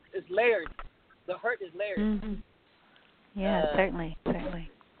it's layered. The hurt is layered. Mm-hmm. Yeah, certainly.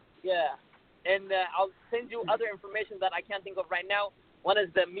 Yeah. And I'll send you other information that I can't think of right now. One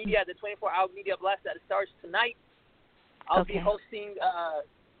is the 24-hour media blast that starts tonight. I'll be hosting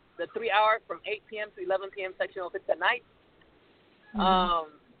the 3-hour from 8 p.m. to 11 p.m. section of it tonight.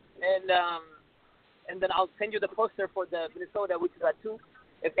 And then I'll send you the poster for the Minnesota, which is at 2,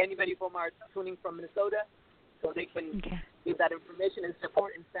 if anybody from our tuning from Minnesota, so they can get that information and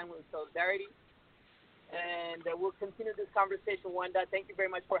support and stand with solidarity. And we'll continue this conversation, Wanda. Thank you very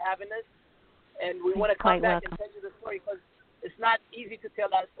much for having us. And we want to come back and tell you the story because it's not easy to tell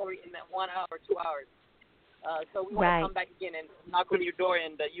that story in that 1 hour or 2 hours. So we want to come back again and knock on your door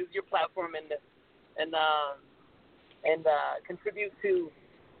and use your platform and contribute to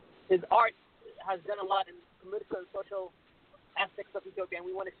his art. Has done a lot in political and social aspects of Ethiopia, and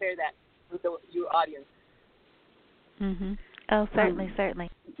we want to share that with your audience. Mhm. Oh, certainly.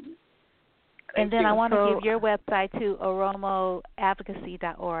 And then I want to give your website to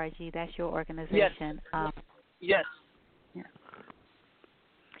oromoadvocacy.org. That's your organization. Yes. Yes.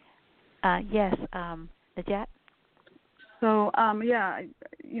 Najat? So,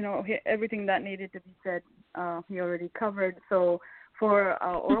 everything that needed to be said, he already covered. So, for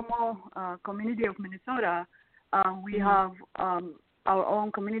Oromo community of Minnesota, we have our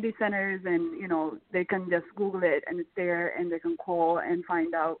own community centers, and they can just Google it, and it's there, and they can call and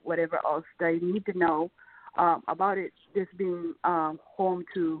find out whatever else they need to know about it. This being home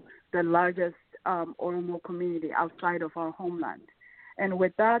to the largest Oromo community outside of our homeland. And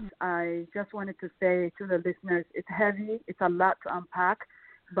with that, I just wanted to say to the listeners, it's heavy, it's a lot to unpack,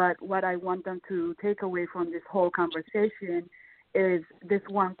 but what I want them to take away from this whole conversation is this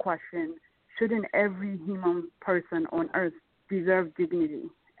one question: shouldn't every human person on earth deserve dignity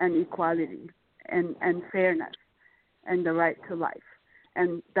and equality and fairness and the right to life?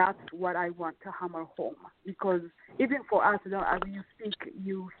 And that's what I want to hammer home, because even for us, as you speak,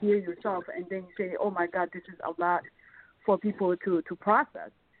 you hear yourself and then you say, oh my God, this is a lot for people to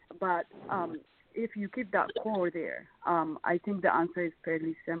process. But if you keep that core there, I think the answer is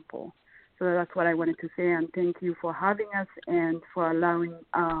fairly simple. So that's what I wanted to say, and thank you for having us and for allowing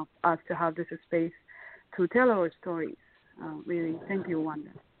us to have this space to tell our stories. Really, thank you,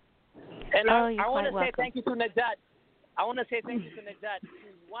 Wanda. And I want to say thank you to Najat.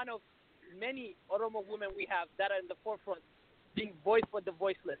 She's one of many Oromo women we have that are in the forefront, being voice for the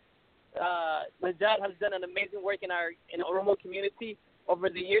voiceless. Najat has done an amazing work in the Oromo community over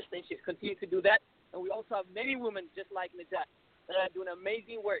the years, and she's continued to do that. And we also have many women just like Najat that are doing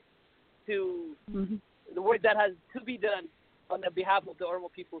amazing work to the work that has to be done on the behalf of the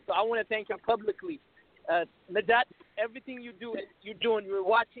Oromo people. So I want to thank you publicly. Najat, everything you do, you're doing, we're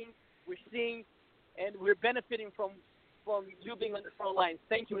watching, we're seeing, and we're benefiting from you being on the front lines.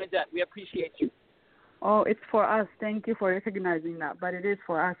 Thank you, Najat. We appreciate you. Oh, it's for us. Thank you for recognizing that. But it is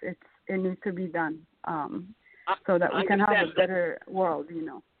for us. It needs to be done so that we can have a better world,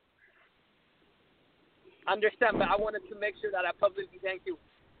 Understand, but I wanted to make sure that I publicly thank you,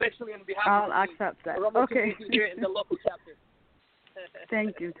 especially on behalf I'll of accept that. Oromo Okay. community here in the local chapter.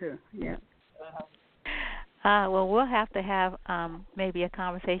 Thank you, too. Yeah. Well, we'll have to have maybe a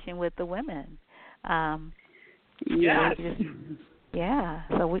conversation with the women. Yes.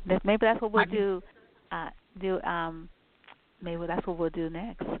 So maybe that's what we'll do. Maybe that's what we'll do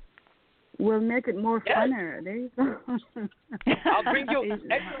next. We'll make it more funner. There you go. I'll bring you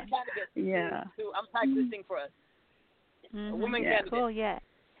excellent candidates to unpack this thing for us. A woman candidate. Cool, yeah.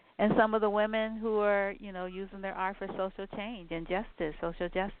 And some of the women who are, using their art for social change and justice, social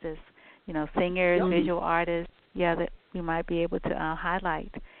justice, singers, visual artists, that we might be able to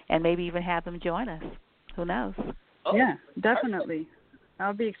highlight and maybe even have them join us. Who knows? Oh, yeah, definitely.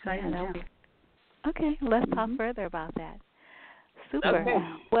 I'll be excited. Okay, let's talk further about that. Super. Okay.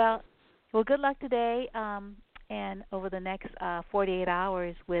 Well, good luck today and over the next 48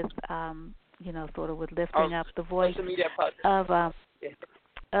 hours with, sort of with lifting up the voice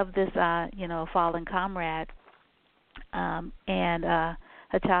of this, fallen comrade and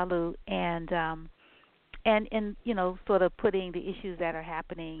Hachalu and sort of putting the issues that are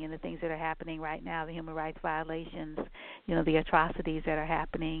happening and the things that are happening right now, the human rights violations, the atrocities that are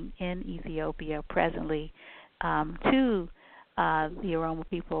happening in Ethiopia presently to the Oromo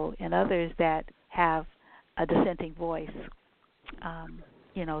people and others that have a dissenting voice,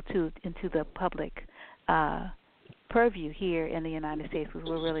 into the public purview here in the United States, because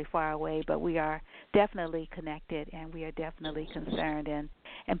we're really far away, but we are definitely connected and we are definitely concerned. And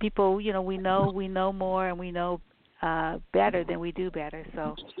people, we know more and we know better, then we do better.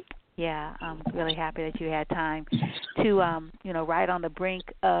 So, yeah, I'm really happy that you had time to, right on the brink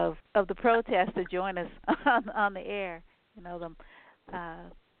of the protest to join us on the air.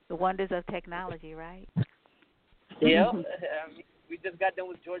 The wonders of technology, right? Yeah, we just got done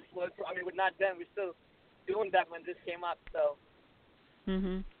with George Floyd. I mean, we're not done. We're still doing that when this came up. So.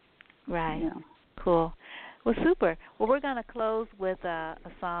 Right. Yeah. Cool. Well, super. Well, we're going to close with a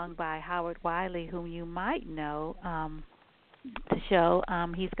song by Howard Wiley, whom you might know to show.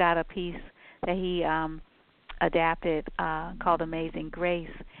 He's got a piece that he adapted called Amazing Grace,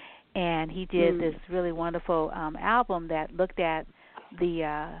 and he did this really wonderful album that looked at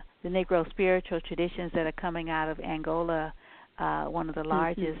the Negro spiritual traditions that are coming out of Angola, one of the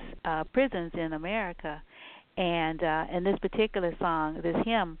largest prisons in America. And this particular song, this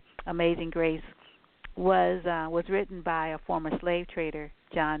hymn, Amazing Grace, was written by a former slave trader,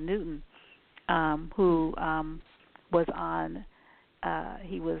 John Newton, who was on.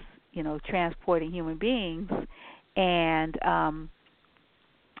 He was, transporting human beings, and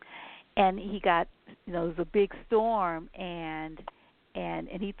he got, it was a big storm, and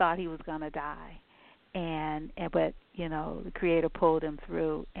he thought he was going to die, but the Creator pulled him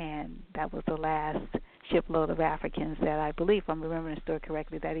through, and that was the last shipload of Africans that I believe, if I'm remembering the story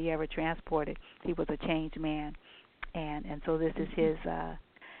correctly, that he ever transported. He was a changed man, and so this is his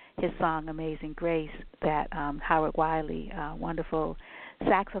song Amazing Grace that Howard Wiley, wonderful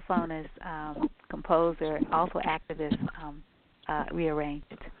saxophonist, composer, also activist, rearranged.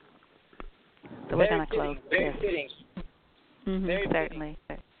 So we're going to close. Very fitting. Very certainly.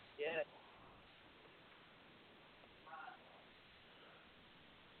 Fitting. Yes.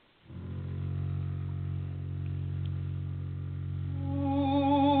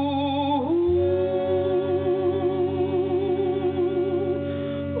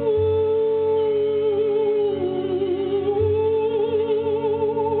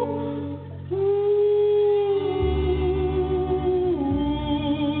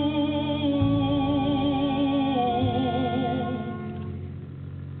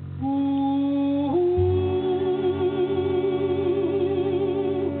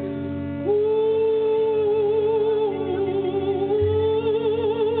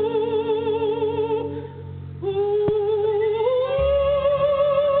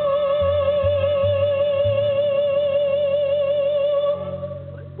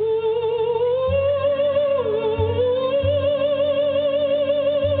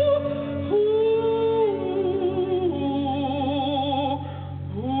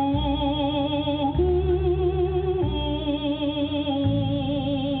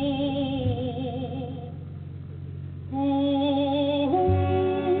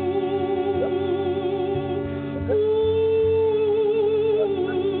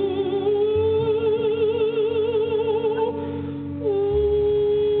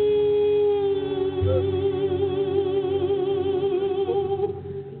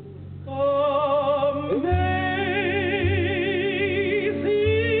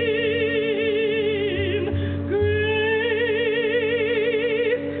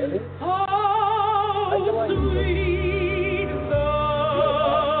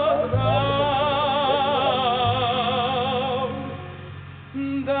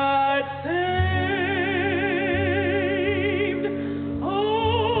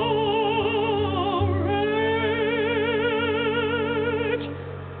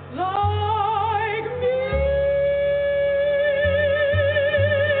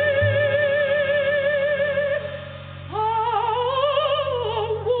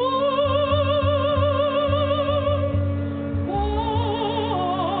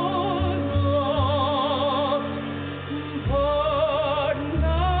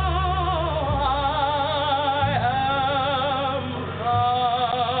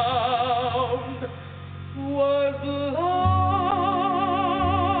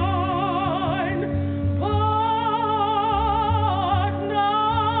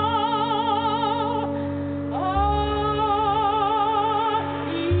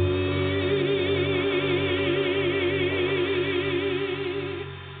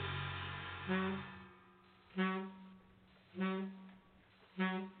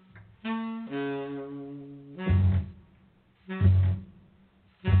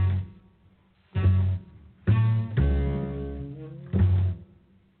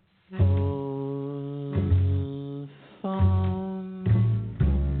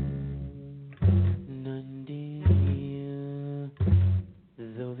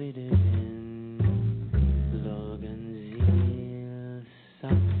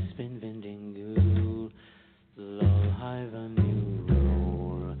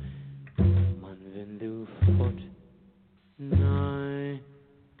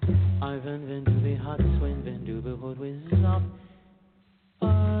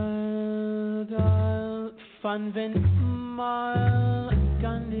 ven mal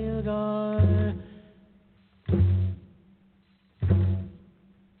Gandilgar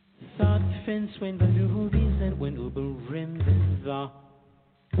Thought fence when the rubies and when uber rim the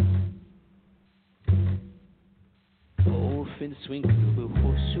Oh fin swing uber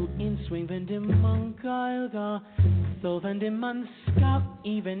horseshoe in swing when the monkailga so when the man scout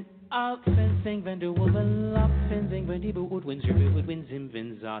even out fencing when the woman lap fencing when the boot wins your wood wins him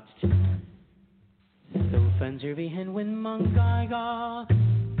wins out so fencer we hen when monkailga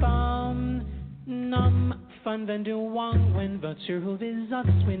bam Nam fan when the wang when butcher who is us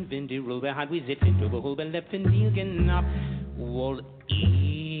when the robe had we zit into the whole left in the again up wall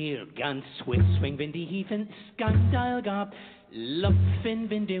ear gun switch swing when the heathen scandal gap love fin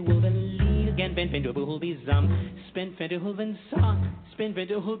when the will lead again ben when the whole be spent when the whole ben sa spent when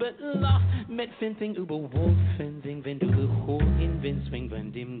the whole but la met fin thing uber wolf fencing when the whole in when swing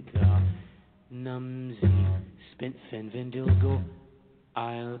when dim ga namzi spent fin when the go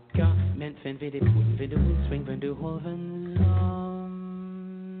I'll go, meant fan vid it, wouldn't vid it, swing van du hoven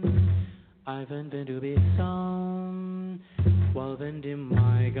Ivan van du be some, while van de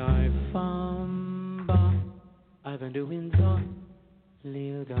my guy famba, Ivan du wins on,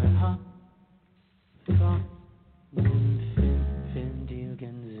 lil guy ha, fa, win fin deal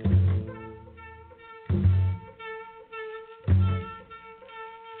genzo.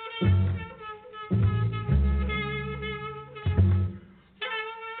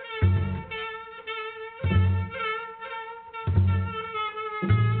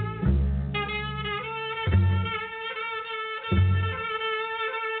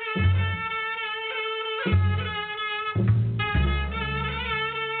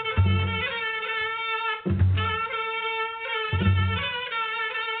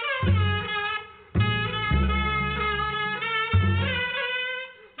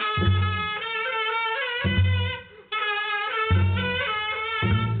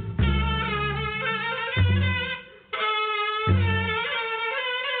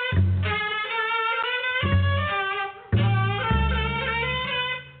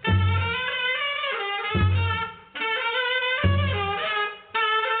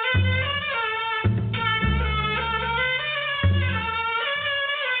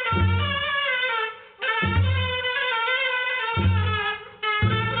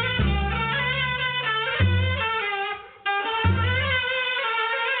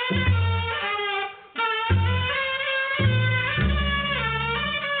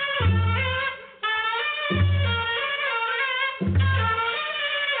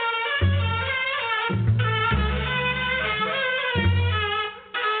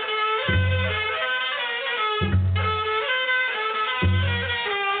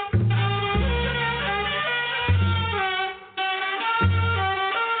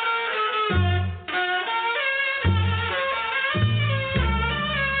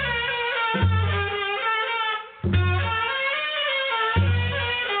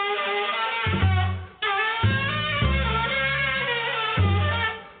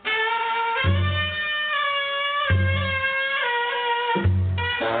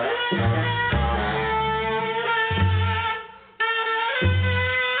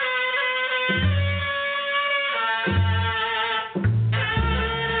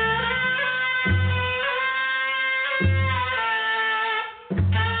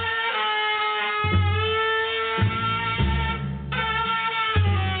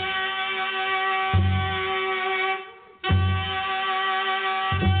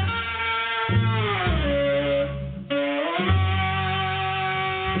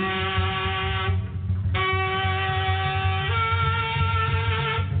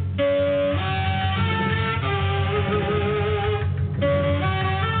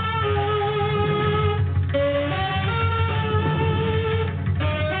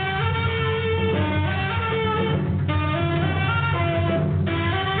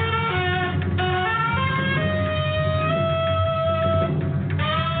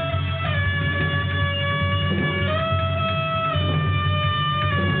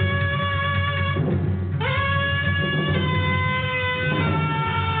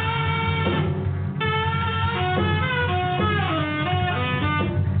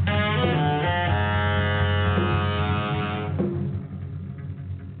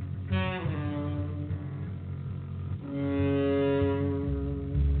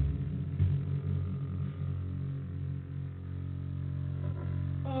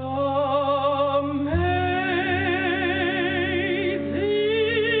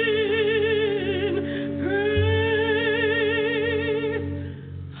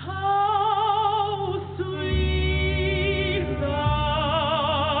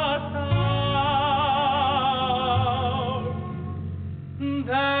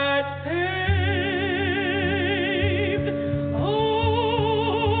 that